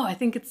 I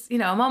think it's,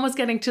 I'm almost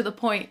getting to the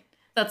point.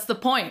 That's the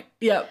point.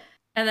 Yep.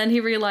 And then he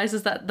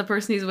realizes that the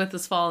person he's with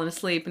is falling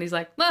asleep. And he's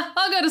like,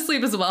 I'll go to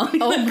sleep as well.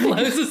 And he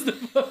closes the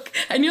book.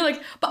 And you're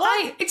like, but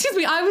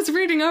I was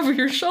reading over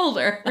your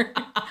shoulder.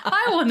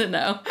 I want to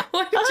know.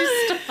 Why did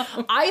you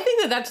stop? I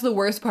think that's the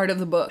worst part of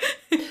the book.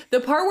 The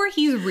part where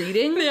he's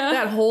reading,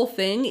 that whole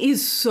thing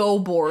is so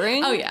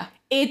boring. Oh, yeah.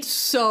 It's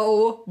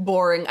so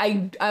boring.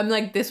 I'm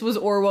like, this was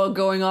Orwell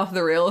going off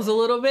the rails a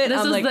little bit.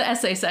 This is like, the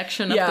essay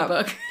section of the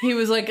book. He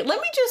was like, let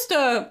me just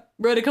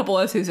write a couple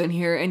essays in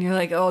here. And you're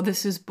like, oh,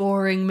 this is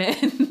boring,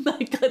 man.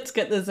 Like, let's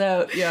get this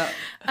out. Yeah.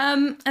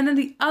 And then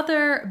the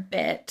other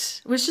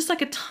bit was just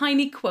like a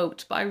tiny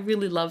quote, but I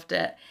really loved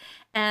it.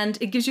 And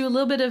it gives you a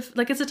little bit of,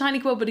 like, it's a tiny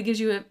quote, but it gives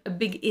you a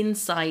big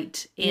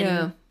insight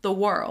in the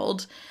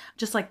world.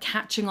 Just like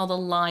catching all the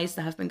lies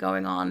that have been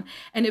going on.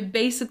 And it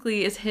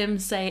basically is him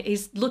saying,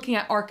 he's looking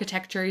at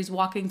architecture, he's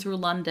walking through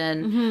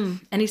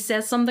London, and he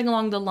says something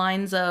along the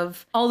lines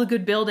of, all the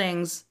good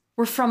buildings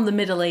were from the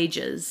Middle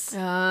Ages.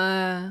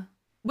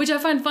 Which I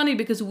find funny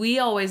because we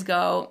always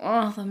go,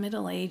 oh, the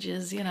Middle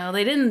Ages,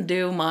 they didn't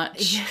do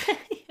much.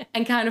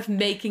 And kind of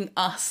making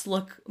us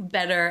look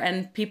better.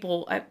 And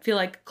people, I feel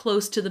like,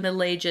 close to the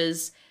Middle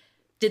Ages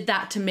did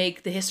that to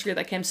make the history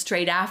that came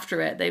straight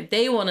after it.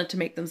 They wanted to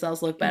make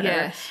themselves look better.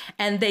 Yes.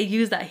 And they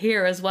use that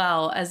here as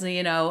well as,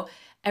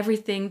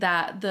 everything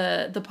that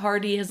the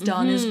party has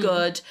done is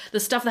good. The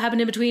stuff that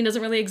happened in between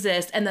doesn't really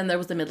exist. And then there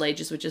was the Middle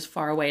Ages, which is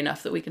far away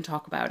enough that we can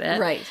talk about it.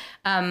 Right.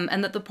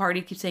 And that the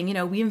party keeps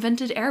saying, we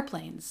invented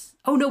airplanes.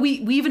 Oh, no, we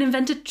even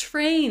invented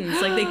trains.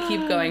 Like, they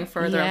keep going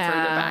further and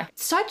further back.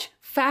 Such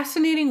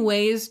fascinating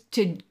ways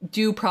to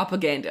do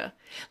propaganda.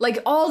 Like,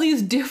 all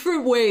these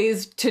different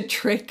ways to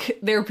trick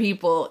their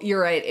people.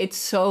 You're right. It's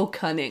so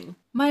cunning.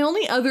 My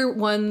only other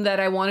one that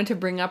I wanted to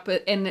bring up,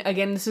 and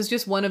again, this is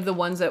just one of the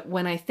ones that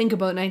when I think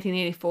about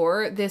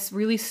 1984, this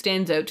really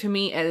stands out to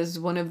me as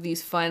one of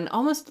these fun,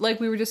 almost like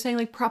we were just saying,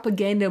 like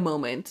propaganda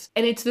moments.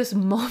 And it's this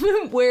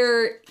moment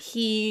where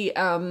he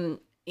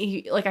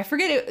like, I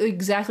forget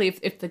exactly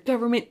if the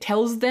government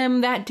tells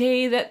them that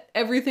day that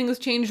everything has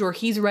changed or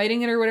he's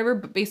writing it or whatever,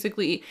 but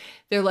basically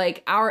they're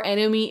like, our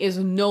enemy is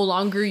no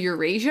longer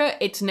Eurasia,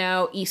 it's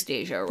now East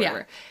Asia or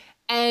whatever.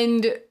 Yeah.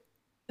 And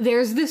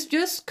there's this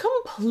just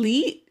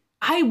complete,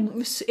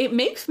 it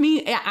makes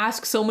me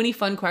ask so many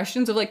fun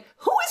questions of like,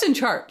 who is in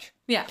charge?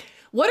 Yeah.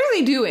 What are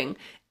they doing?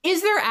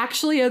 Is there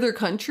actually other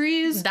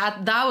countries?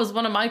 That was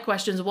one of my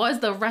questions. What is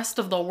the rest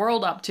of the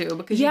world up to?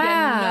 Because you get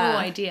no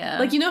idea.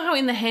 Like, you know how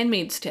in The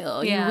Handmaid's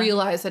Tale, you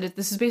realize that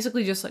this is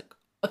basically just like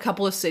a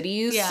couple of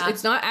cities. Yeah.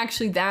 It's not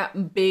actually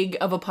that big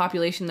of a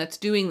population that's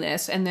doing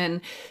this. And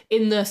then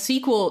in the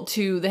sequel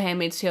to The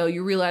Handmaid's Tale,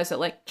 you realize that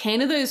like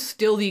Canada is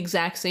still the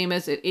exact same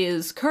as it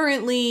is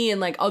currently, and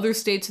like other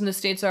states in the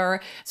States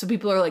are. So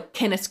people are like,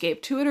 can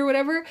escape to it or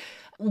whatever.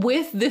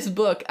 With this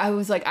book, I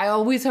was like, I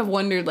always have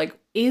wondered, like,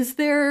 is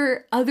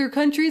there other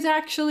countries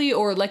actually?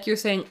 Or like you're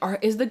saying,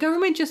 is the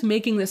government just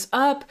making this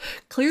up?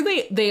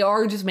 Clearly, they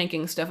are just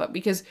making stuff up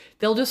because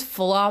they'll just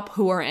flop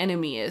who our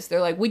enemy is.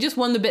 They're like, we just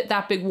won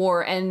that big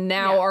war and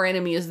now our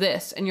enemy is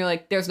this. And you're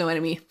like, there's no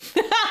enemy.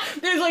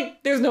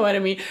 there's no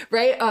enemy,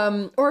 right?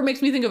 Or it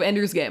makes me think of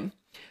Ender's Game.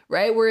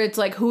 Right? Where it's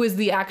like, who is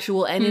the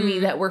actual enemy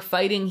that we're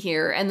fighting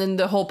here? And then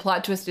the whole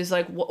plot twist is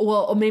like,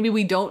 well, maybe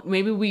we don't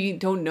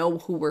know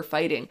who we're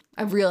fighting.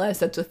 I've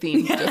realized that's a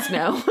theme just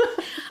now.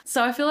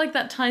 So I feel like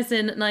that ties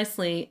in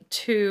nicely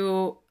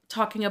to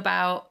talking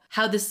about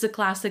how this is a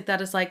classic that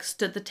has like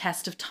stood the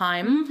test of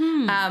time.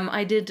 Mm-hmm.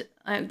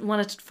 I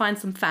wanted to find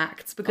some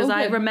facts because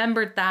I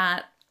remembered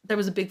that there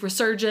was a big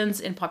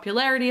resurgence in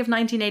popularity of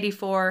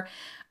 1984.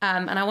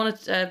 And I wanted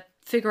to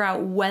figure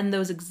out when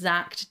those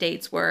exact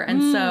dates were.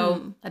 And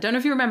so I don't know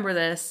if you remember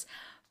this,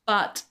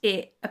 but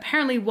it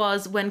apparently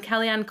was when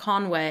Kellyanne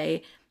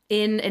Conway,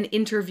 in an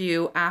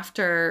interview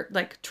after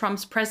like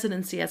Trump's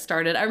presidency had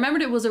started, I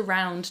remembered it was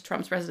around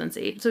Trump's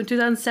presidency. So in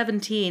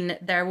 2017,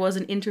 there was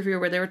an interview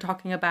where they were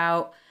talking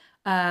about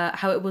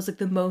how it was like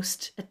the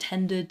most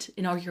attended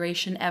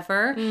inauguration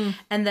ever.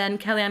 And then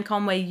Kellyanne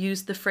Conway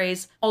used the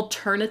phrase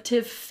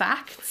alternative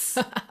facts.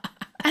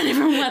 And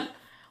everyone went,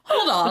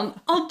 hold on,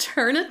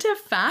 alternative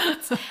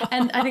facts?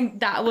 And I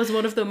think that was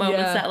one of the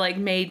moments that like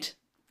made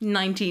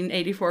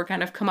 1984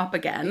 kind of come up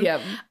again.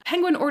 Yep.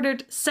 Penguin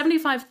ordered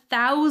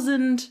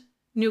 75,000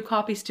 new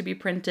copies to be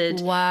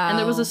printed. Wow. And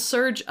there was a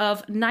surge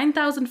of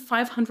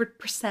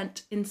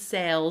 9,500% in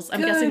sales.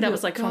 I'm guessing that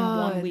was like from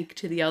one week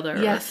to the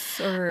other. Yes.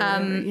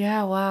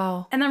 Yeah,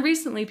 wow. And then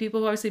recently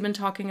people have obviously been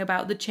talking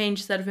about the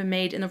changes that have been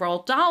made in the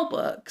Roald Dahl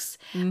books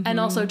and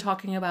also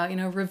talking about,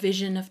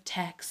 revision of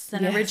texts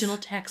and original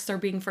texts are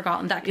being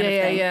forgotten, that kind of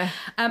thing. Yeah.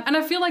 And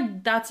I feel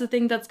like that's the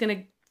thing that's going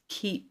to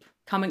keep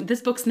coming.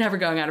 This book's never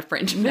going out of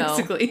print,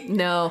 basically.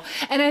 No.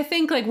 And I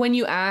think like when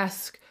you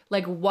ask,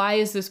 like, why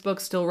is this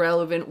book still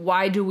relevant?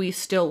 Why do we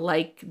still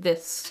like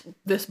this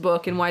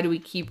book and why do we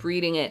keep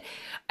reading it?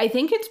 I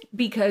think it's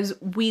because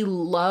we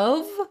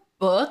love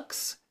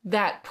books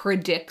that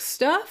predict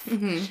stuff.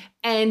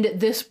 And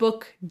this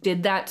book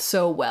did that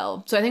so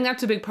well. So I think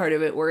that's a big part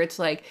of it, where it's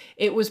like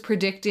it was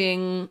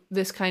predicting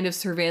this kind of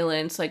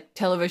surveillance, like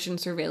television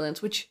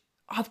surveillance, which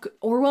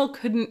Orwell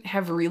couldn't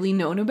have really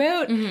known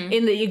about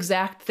in the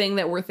exact thing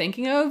that we're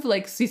thinking of,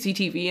 like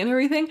CCTV and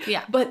everything.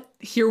 Yeah. But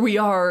here we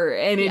are,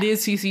 and it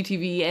is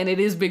CCTV, and it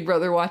is Big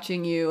Brother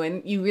watching you,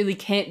 and you really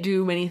can't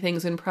do many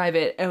things in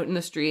private out in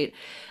the street.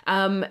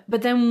 But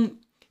then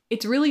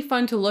it's really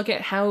fun to look at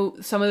how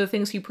some of the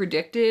things he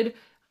predicted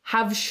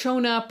have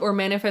shown up or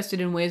manifested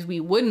in ways we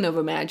wouldn't have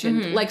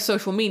imagined, like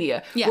social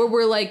media, where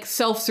we're like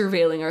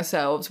self-surveilling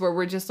ourselves, where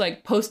we're just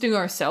like posting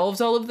ourselves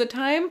all of the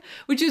time,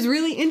 which is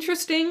really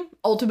interesting.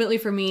 Ultimately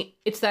for me,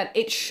 it's that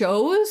it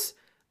shows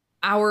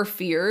our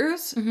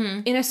fears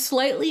in a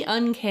slightly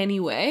uncanny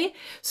way.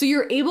 So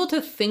you're able to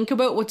think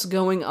about what's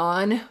going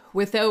on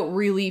without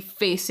really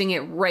facing it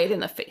right in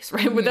the face,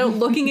 right? Without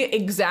looking it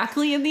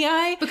exactly in the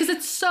eye. Because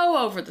it's so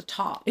over the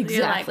top. Exactly.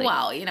 You're like,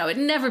 well,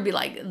 it'd never be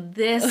like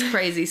this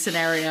crazy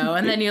scenario.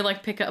 And then you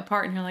like pick it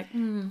apart and you're like,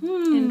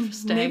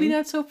 interesting. Maybe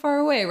not so far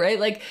away, right?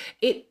 Like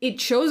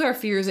it shows our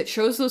fears. It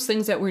shows those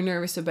things that we're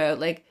nervous about.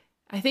 Like,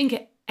 I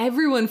think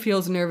everyone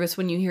feels nervous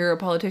when you hear a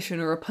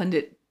politician or a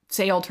pundit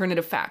say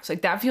alternative facts.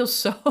 Like, that feels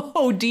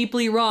so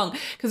deeply wrong,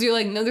 because you're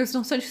like, no, there's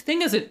no such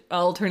thing as an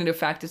alternative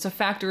fact. It's a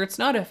fact or it's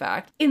not a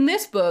fact. In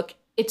this book,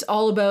 it's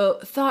all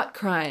about thought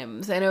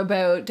crimes and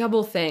about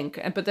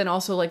doublethink, but then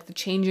also like the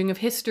changing of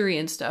history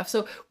and stuff.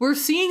 So we're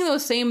seeing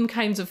those same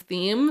kinds of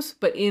themes,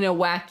 but in a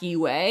wacky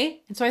way.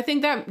 And so I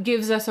think that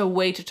gives us a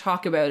way to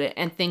talk about it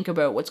and think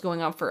about what's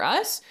going on for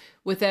us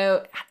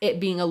without it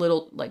being a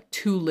little like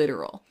too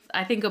literal.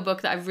 I think, a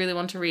book that I really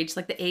want to read is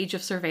like The Age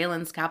of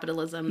Surveillance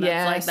Capitalism. That's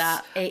Yes. like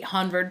that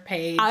 800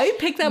 page. I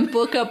pick that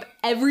book up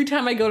every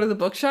time I go to the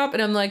bookshop,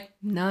 and I'm like,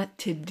 not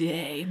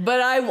today.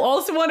 But I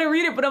also want to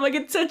read it, but I'm like,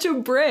 it's such a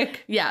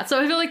brick. Yeah,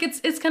 so I feel like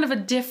it's kind of a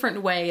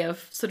different way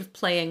of sort of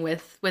playing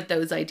with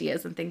those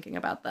ideas and thinking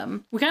about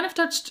them. We kind of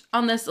touched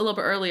on this a little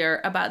bit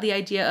earlier about the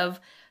idea of,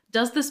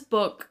 does this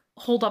book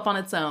hold up on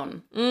its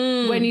own?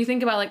 When you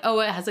think about like, oh,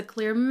 it has a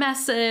clear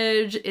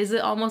message. Is it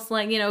almost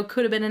like, you know,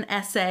 could have been an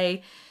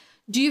essay?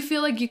 Do you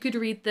feel like you could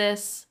read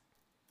this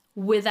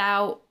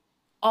without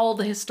all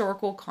the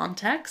historical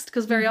context?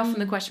 Because very often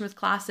the question with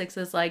classics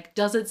is like,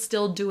 does it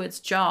still do its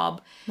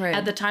job? Right.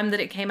 At the time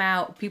that it came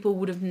out, people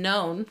would have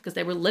known, because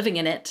they were living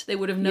in it, they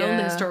would have known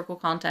the historical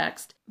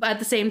context. But at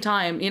the same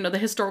time, you know, the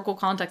historical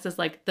context is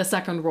like the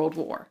Second World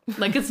War.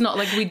 Like, it's not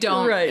like we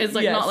don't, Right, it's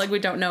like yes. not like we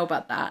don't know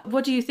about that.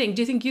 What do you think?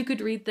 Do you think you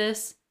could read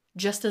this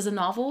just as a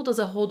novel? Does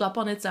it hold up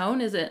on its own?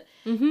 Is it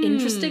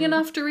interesting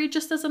enough to read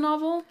just as a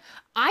novel?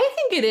 I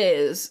think it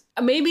is.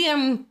 Maybe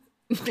I'm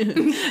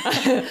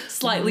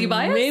Slightly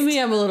biased? Maybe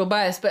I'm a little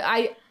biased, but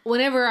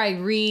whenever I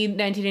read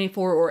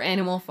 1984 or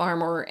Animal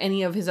Farm or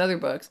any of his other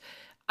books,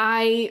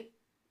 I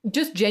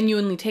just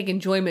genuinely take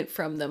enjoyment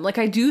from them. Like,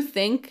 I do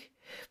think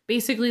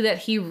basically that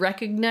he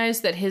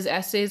recognized that his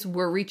essays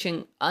were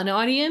reaching an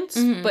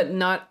audience, but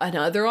not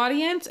another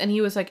audience. And he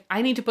was like,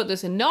 I need to put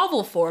this in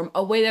novel form,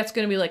 a way that's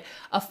going to be like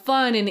a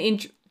fun and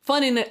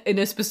in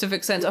a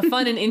specific sense, a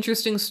fun and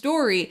interesting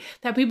story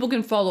that people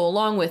can follow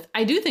along with.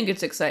 I do think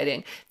it's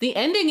exciting. The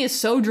ending is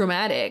so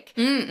dramatic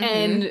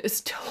and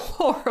it's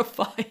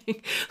horrifying.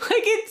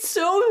 Like,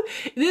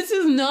 this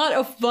is not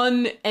a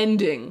fun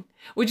ending,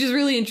 which is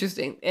really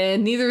interesting.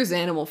 And neither is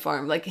Animal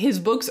Farm. Like, his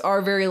books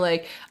are very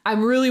like,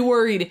 I'm really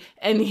worried,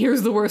 and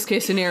here's the worst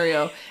case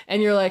scenario.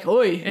 And you're like,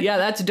 oi, yeah,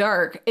 that's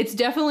dark. It's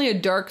definitely a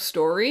dark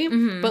story.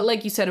 But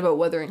like you said about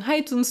Wuthering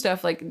Heights and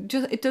stuff, like,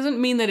 just, it doesn't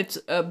mean that it's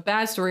a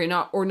bad story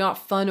or not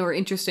fun or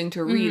interesting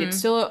to read. It's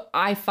still,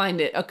 I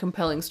find it a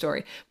compelling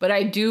story. But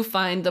I do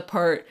find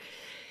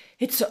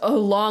it's a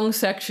long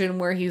section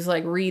where he's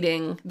like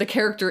reading, the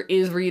character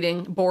is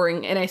reading,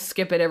 boring, and I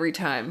skip it every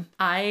time.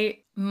 I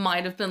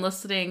might have been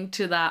listening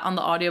to that on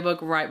the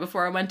audiobook right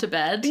before I went to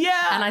bed.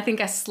 Yeah. And I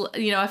think I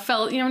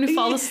fell, when you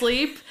fall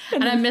asleep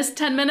and I missed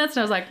 10 minutes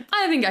and I was like,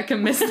 I think I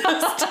can miss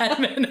those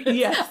 10 minutes.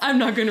 Yes. I'm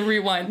not going to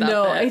rewind that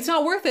No, bit. it's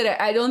not worth it.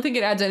 I don't think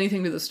it adds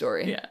anything to the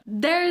story. Yeah.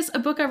 There's a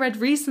book I read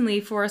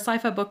recently for a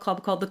sci-fi book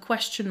club called The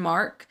Question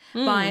Mark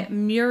by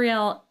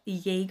Muriel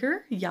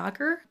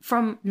Jager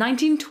from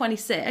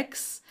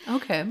 1926.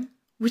 Okay.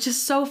 Which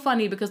is so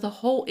funny because the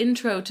whole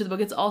intro to the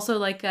book, it's also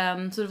like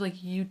sort of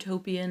like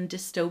utopian,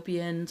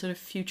 dystopian sort of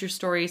future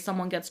story.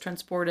 Someone gets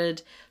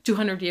transported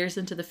 200 years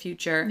into the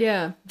future.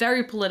 Yeah.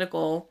 Very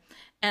political.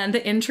 And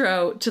the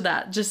intro to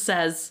that just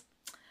says,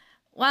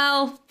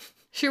 well,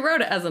 she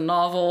wrote it as a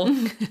novel.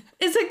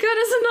 Is it good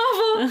as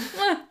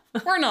a novel?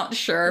 We're not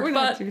sure,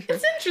 but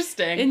it's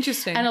interesting.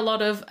 Interesting. And a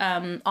lot of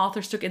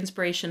authors took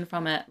inspiration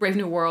from it. Brave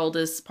New World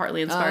is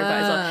partly inspired by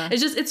it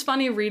as well. It's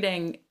funny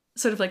reading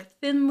sort of like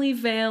thinly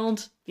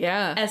veiled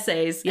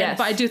essays. Yes.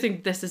 But I do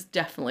think this is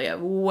definitely a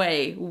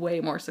way, way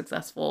more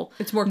successful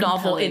It's more novel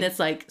compelling. in its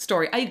like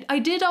story. I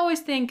did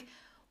always think,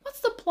 what's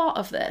the plot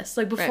of this?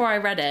 Like before I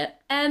read it.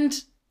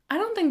 And I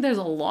don't think there's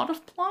a lot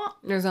of plot.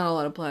 There's not a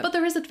lot of plot. But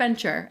there is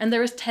adventure and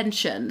there is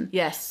tension.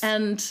 Yes.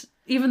 And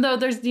even though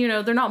there's,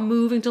 they're not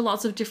moving to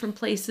lots of different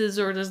places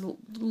or there's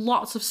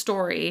lots of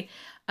story,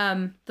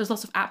 there's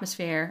lots of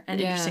atmosphere and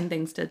interesting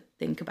things to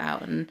think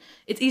about, and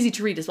it's easy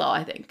to read as well.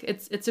 I think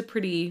it's a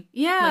pretty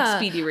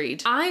speedy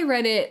read. I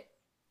read it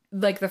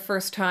like the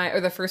first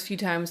few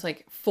times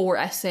like for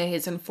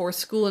essays and for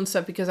school and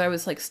stuff because I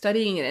was like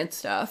studying it and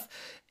stuff.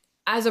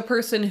 As a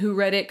person who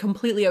read it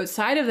completely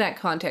outside of that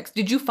context,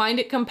 did you find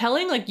it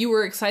compelling? Like you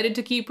were excited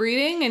to keep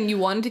reading and you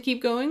wanted to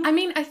keep going? I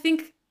mean, I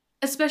think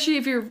especially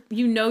if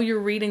you're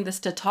reading this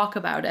to talk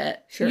about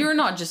it, you're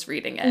not just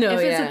reading it. No,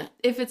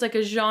 if it's like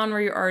a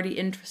genre you're already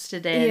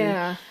interested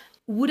in,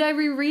 would I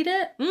reread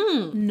it?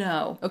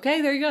 No.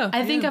 Okay, there you go.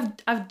 I think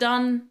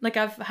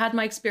I've had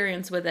my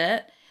experience with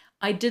it.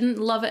 I didn't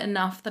love it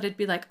enough that it'd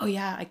be like, oh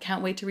yeah, I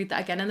can't wait to read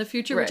that again in the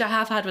future, which I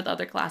have had with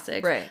other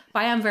classics. Right. But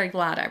I am very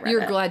glad I read it.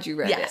 You're glad you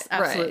read it. Yes,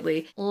 absolutely.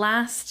 Right.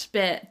 Last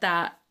bit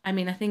that,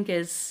 I think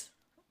is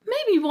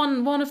maybe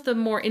one of the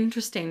more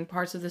interesting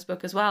parts of this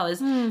book as well is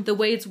the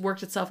way it's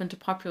worked itself into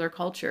popular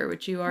culture,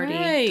 which you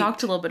already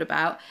talked a little bit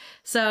about.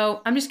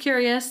 So I'm just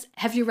curious,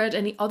 have you read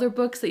any other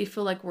books that you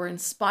feel like were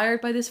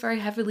inspired by this very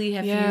heavily?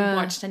 Have you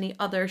watched any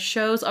other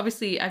shows?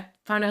 Obviously, I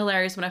found it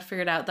hilarious when I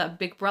figured out that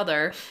Big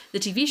Brother, the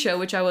TV show,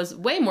 which I was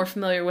way more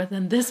familiar with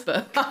than this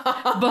book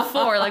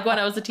before, like when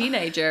I was a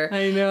teenager.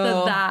 I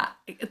know.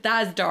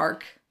 That is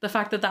dark. The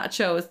fact that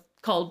show is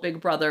called Big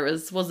Brother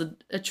was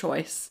a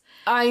choice.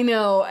 I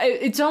know.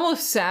 It's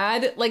almost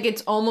sad. Like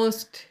it's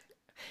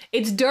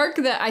dark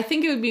that I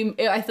think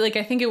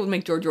it would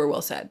make George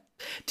Orwell sad.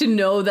 to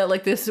know that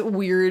like this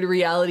weird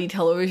reality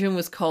television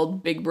was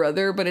called Big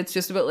Brother, but it's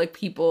just about like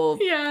people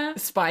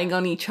spying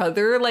on each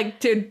other,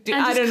 like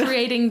I don't know,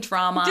 creating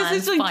drama,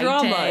 just and like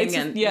fighting, drama.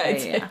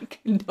 It's and like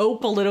no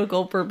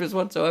political purpose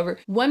whatsoever.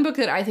 One book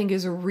that I think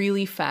is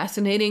really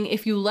fascinating,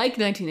 if you like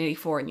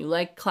 1984 and you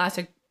like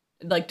classic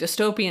like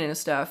dystopian and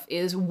stuff,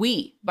 is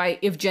We by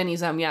Evgeny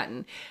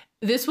Zamyatin.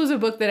 This was a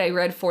book that I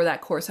read for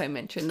that course I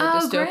mentioned, the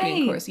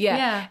dystopian course.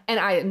 Yeah. And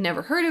I had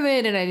never heard of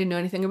it and I didn't know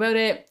anything about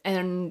it.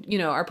 And, you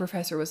know, our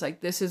professor was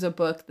like, this is a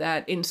book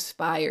that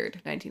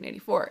inspired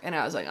 1984. And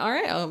I was like, all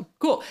right,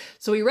 cool.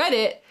 So we read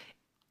it.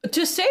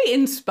 To say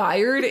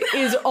inspired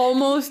is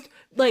almost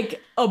like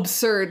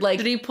absurd. Like,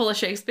 did he pull a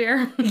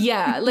Shakespeare?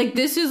 Yeah. Like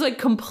this is like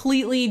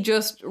completely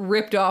just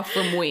ripped off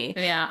from We.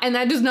 Yeah. And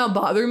that does not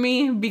bother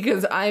me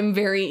because I'm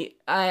very,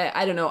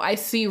 I don't know, I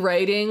see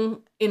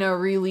writing in a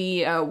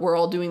really we're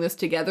all doing this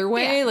together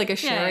way, like a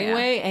sharing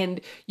way. And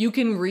you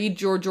can read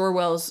George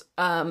Orwell's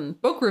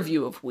book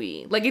review of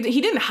We. Like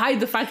he didn't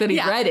hide the fact that he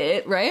read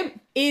it, right?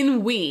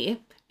 In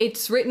We,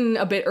 it's written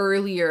a bit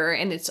earlier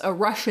and it's a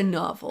Russian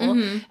novel.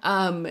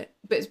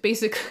 But it's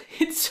basically,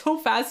 it's so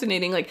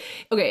fascinating. Like,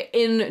 okay,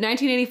 in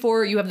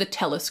 1984, you have the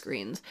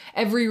telescreens.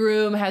 Every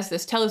room has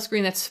this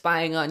telescreen that's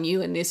spying on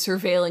you and is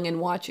surveilling and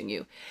watching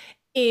you.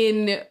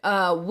 In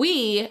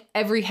We,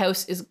 every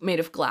house is made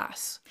of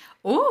glass.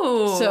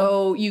 Ooh.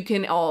 So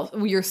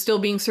you're still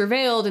being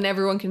surveilled and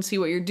everyone can see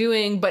what you're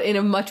doing, but in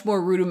a much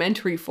more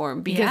rudimentary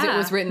form because it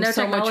was written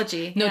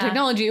technology.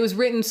 It was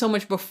written so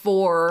much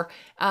before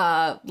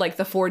like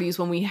the 40s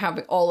when we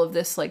have all of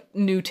this like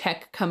new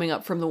tech coming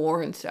up from the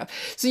war and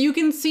stuff. So you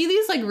can see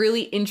these like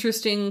really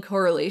interesting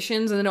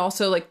correlations. And then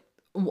also like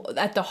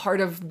at the heart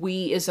of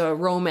We is a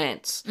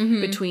romance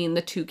between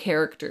the two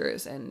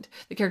characters, and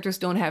the characters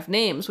don't have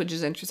names, which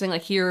is interesting.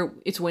 Like here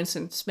it's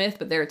Winston Smith,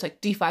 but there it's like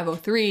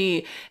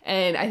D503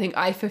 and I think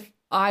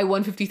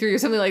I-153 or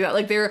something like that.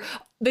 Like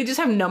they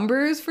just have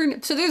numbers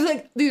so there's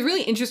like these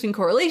really interesting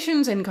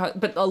correlations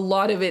but a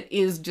lot of it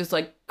is just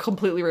like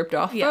completely ripped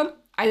off from.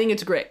 I think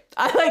it's great.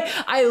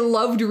 I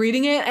loved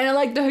reading it and I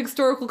like the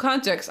historical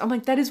context. I'm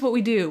like, that is what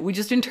we do. We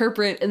just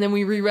interpret and then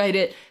we rewrite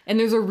it. And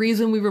there's a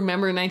reason we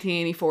remember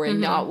 1984 and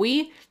not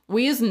We.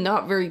 We is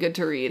not very good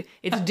to read.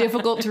 It's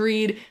difficult to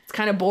read. It's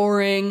kind of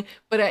boring,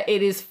 but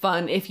it is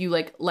fun if you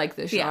like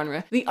this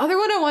genre. The other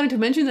one I wanted to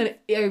mention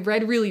that I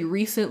read really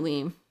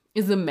recently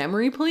is The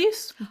Memory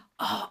Police.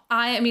 Oh,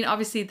 I mean,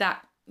 obviously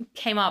that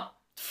came up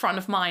front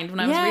of mind when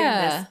I was reading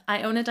this.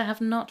 I own it. I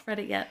have not read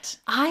it yet.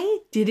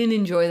 I didn't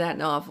enjoy that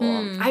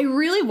novel. I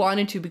really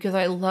wanted to because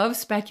I love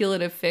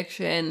speculative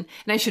fiction.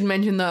 And I should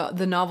mention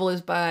the novel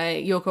is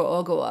by Yoko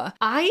Ogawa.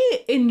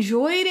 I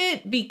enjoyed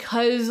it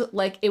because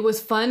like it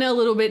was fun a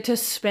little bit to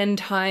spend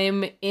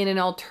time in an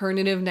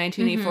alternative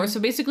 1984. So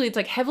basically it's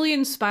like heavily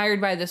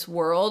inspired by this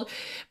world,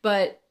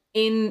 but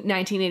in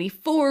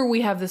 1984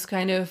 we have this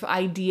kind of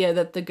idea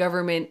that the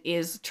government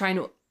is trying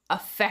to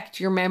affect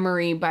your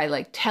memory by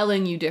like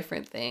telling you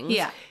different things.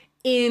 Yeah.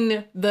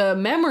 In The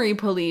Memory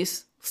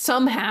Police,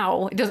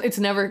 somehow it's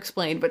never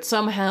explained, but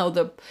somehow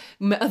the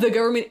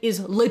government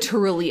is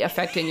literally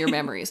affecting your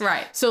memories.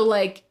 Right. So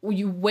like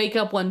you wake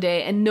up one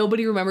day and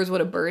nobody remembers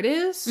what a bird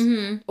is,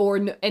 and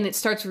it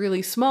starts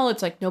really small.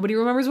 It's like nobody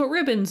remembers what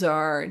ribbons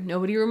are.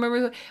 Nobody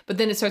remembers, but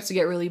then it starts to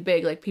get really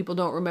big. Like people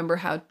don't remember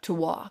how to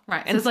walk.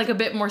 Right. And it's like a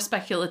bit more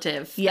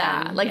speculative.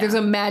 There's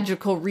a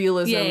magical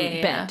realism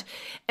bent.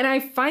 And I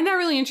find that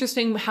really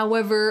interesting.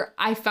 However,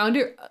 I found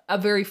it a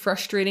very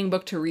frustrating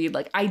book to read.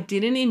 Like I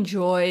didn't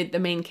enjoy the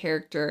main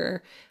character.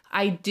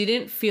 I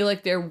didn't feel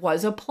like there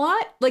was a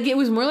plot. Like it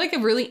was more like a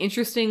really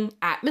interesting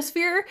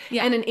atmosphere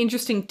and an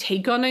interesting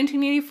take on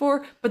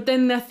 1984, but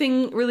then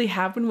nothing really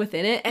happened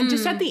within it. And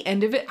just at the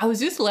end of it, I was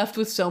just left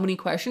with so many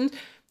questions.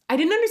 I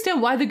didn't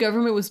understand why the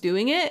government was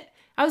doing it.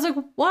 I was like,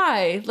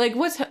 why? Like,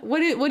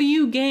 what do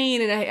you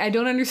gain? And I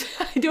don't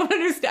understand.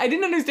 I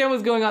didn't understand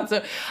what's going on.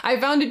 So I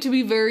found it to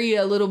be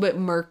a little bit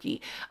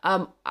murky.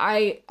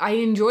 I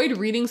enjoyed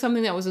reading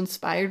something that was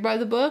inspired by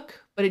the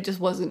book, but it just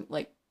wasn't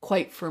like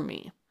quite for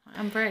me.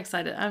 I'm very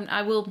excited.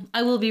 I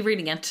will be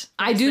reading it.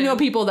 I do know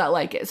people that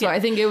like it, so I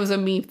think it was a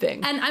me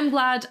thing. And I'm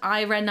glad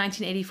I read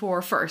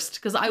 1984 first,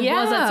 because I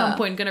was at some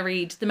point going to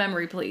read The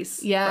Memory Police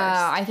first.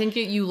 I think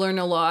you learn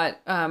a lot,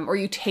 or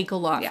you take a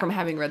lot from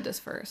having read this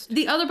first.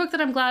 The other book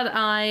that I'm glad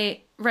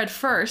I read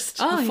first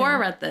before I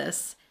read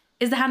this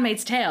is The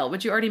Handmaid's Tale,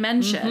 which you already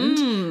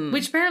mentioned,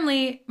 which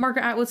apparently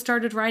Margaret Atwood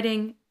started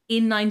writing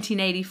in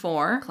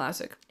 1984.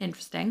 Classic.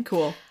 Interesting.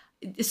 Cool.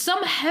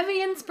 Some heavy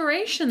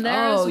inspiration there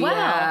as well.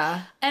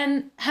 Yeah.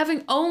 And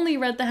having only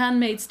read The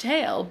Handmaid's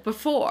Tale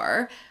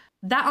before,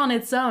 that on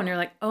its own, you're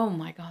like, oh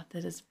my God,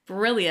 that is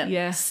brilliant.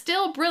 Yeah.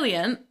 Still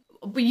brilliant,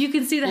 but you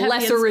can see the heavy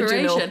less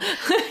inspiration. Original.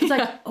 It's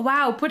like,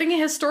 wow, putting a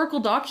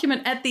historical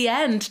document at the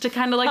end to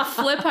kind of like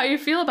flip how you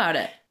feel about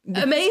it.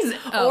 Amazing.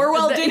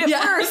 Orwell did it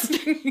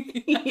first.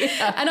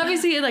 And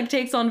obviously it like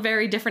takes on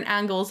very different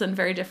angles and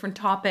very different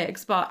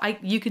topics,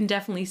 but you can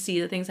definitely see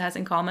the things it has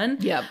in common.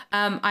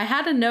 I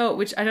had a note,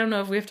 which I don't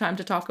know if we have time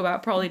to talk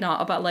about, probably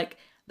not, about like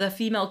the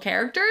female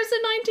characters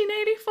in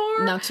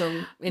 1984. Not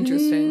so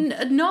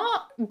interesting.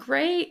 Not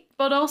great,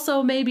 but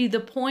also maybe the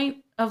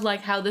point of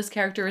like how this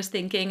character is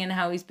thinking and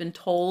how he's been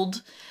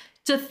told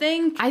to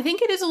think. I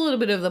think it is a little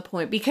bit of the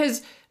point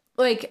because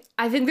like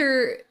I think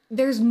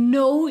there's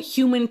no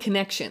human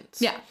connections.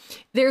 Yeah.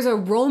 There's a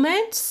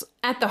romance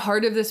at the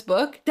heart of this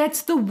book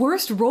that's the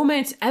worst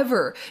romance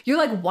ever. You're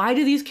like, why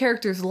do these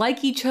characters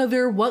like each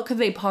other? What could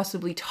they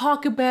possibly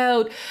talk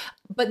about?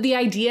 But the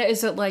idea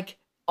is that like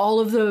all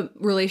of the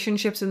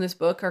relationships in this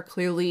book are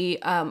clearly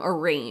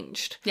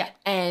arranged. Yeah.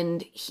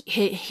 And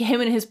him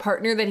and his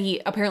partner that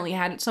he apparently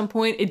had at some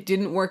point, it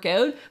didn't work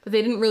out, but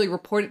they didn't really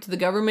report it to the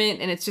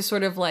government. And it's just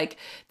sort of like,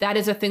 that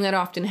is a thing that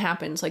often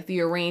happens. Like the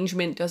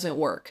arrangement doesn't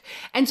work.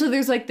 And so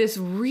there's like this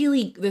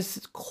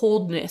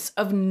coldness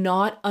of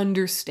not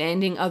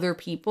understanding other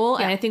people.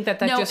 Yeah. And I think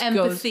that no just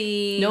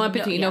empathy, goes, no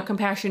empathy, no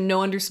compassion,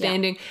 no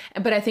understanding.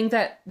 Yeah. But I think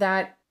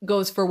that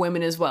goes for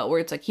women as well, where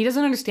it's like he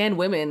doesn't understand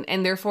women,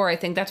 and therefore I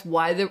think that's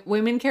why the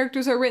women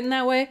characters are written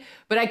that way.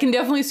 But I can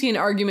definitely see an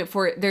argument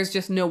for it. There's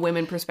just no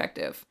women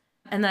perspective.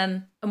 And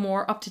then a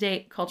more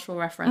up-to-date cultural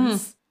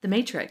reference, The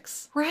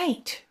Matrix.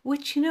 Right.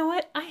 Which, you know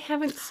what? I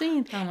haven't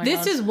seen. Oh my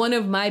This God. is one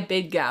of my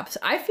big gaps.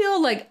 I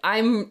feel like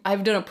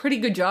I've done a pretty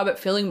good job at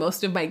filling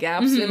most of my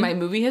gaps in my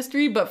movie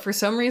history, but for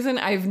some reason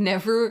I've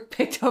never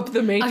picked up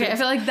The Matrix. Okay, I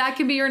feel like that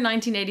can be your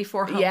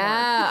 1984 homework.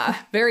 Yeah.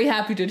 Very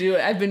happy to do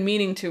it. I've been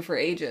meaning to for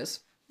ages.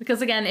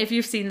 Because again, if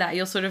you've seen that,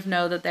 you'll sort of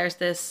know that there's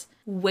this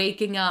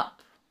waking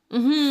up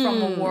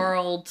from a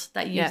world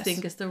that you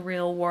think is the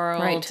real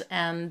world. Right.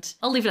 And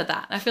I'll leave it at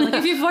that. I feel like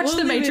if you've watched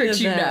The Matrix,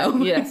 you know.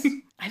 Yes.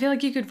 I feel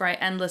like you could write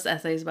endless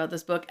essays about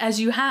this book, as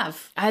you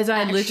have. As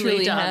I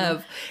literally done.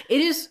 have.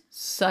 It is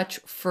such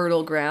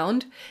fertile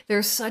ground.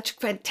 There's such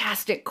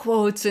fantastic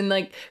quotes and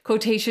like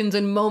quotations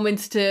and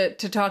moments to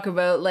talk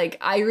about. Like,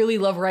 I really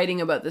love writing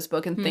about this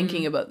book and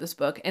thinking about this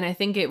book. And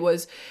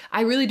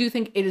I really do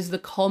think it is the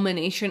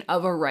culmination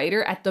of a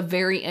writer at the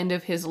very end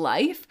of his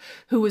life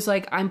who was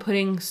like, I'm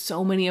putting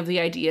so many of the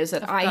ideas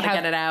that I've got to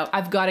get it out.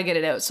 I've got to get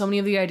it out. So many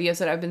of the ideas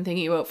that I've been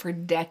thinking about for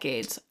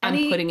decades, I'm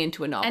putting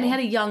into a novel. And he had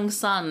a young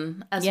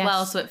son as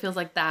well, so it feels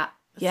like that.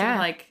 It's sort of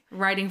like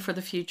writing for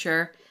the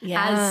future,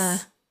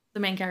 as the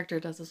main character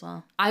does as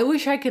well. I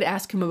wish I could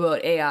ask him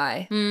about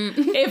AI.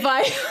 If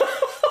I...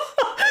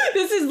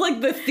 This is like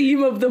the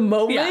theme of the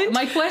moment. Yeah,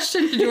 my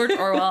question to George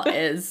Orwell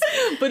is...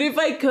 But if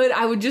I could,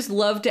 I would just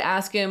love to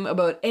ask him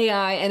about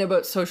AI and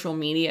about social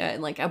media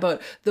and like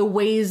about the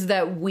ways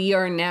that we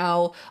are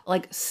now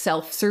like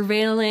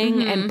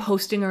self-surveilling and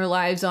posting our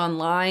lives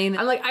online.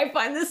 I'm like, I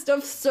find this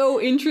stuff so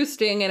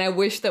interesting, and I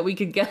wish that we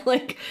could get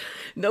like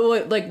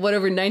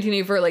whatever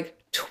 1984, like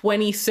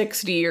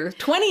 2060 or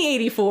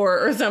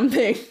 2084 or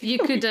something. You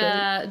could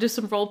do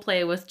some role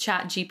play with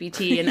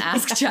ChatGPT and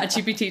ask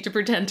ChatGPT to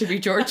pretend to be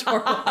George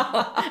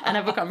Orwell and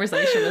have a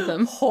conversation with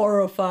him.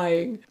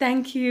 Horrifying.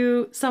 Thank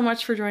you so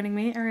much for joining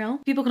me,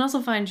 Ariel. People can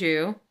also find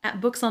you at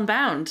Books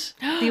Unbound,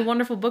 the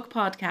wonderful book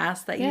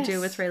podcast that you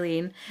do with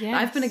Raylene. Yes.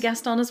 I've been a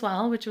guest on as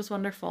well, which was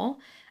wonderful.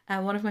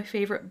 One of my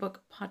favorite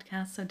book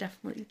podcasts, so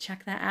definitely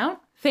check that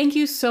out. Thank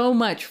you so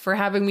much for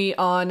having me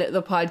on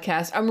the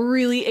podcast. I'm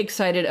really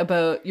excited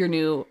about your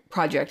new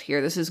project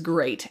here. This is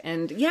great.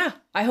 And yeah,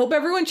 I hope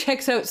everyone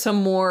checks out some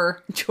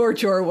more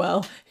George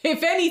Orwell.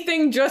 If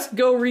anything, just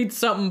go read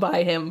something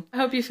by him. I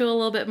hope you feel a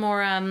little bit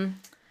more, I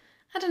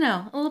don't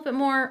know, a little bit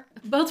more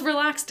both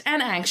relaxed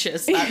and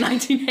anxious about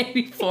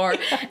 1984.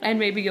 And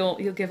maybe you'll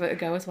give it a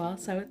go as well.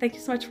 So thank you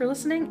so much for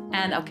listening,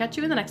 and I'll catch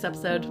you in the next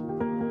episode.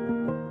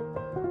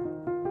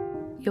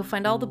 You'll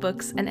find all the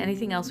books and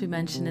anything else we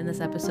mentioned in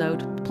this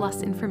episode,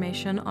 plus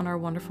information on our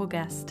wonderful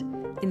guest,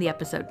 in the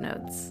episode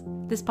notes.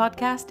 This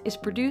podcast is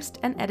produced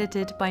and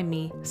edited by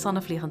me, Sanne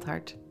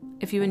Vliegendhart.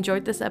 If you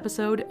enjoyed this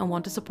episode and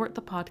want to support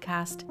the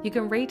podcast, you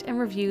can rate and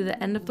review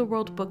the End of the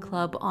World Book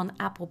Club on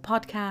Apple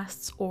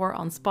Podcasts or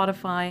on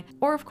Spotify,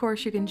 or of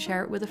course you can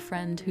share it with a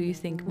friend who you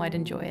think might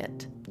enjoy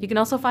it. You can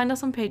also find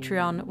us on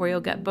Patreon, where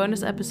you'll get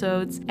bonus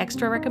episodes,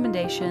 extra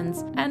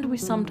recommendations, and we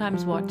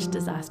sometimes watch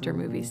disaster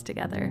movies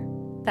together.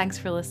 Thanks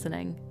for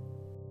listening.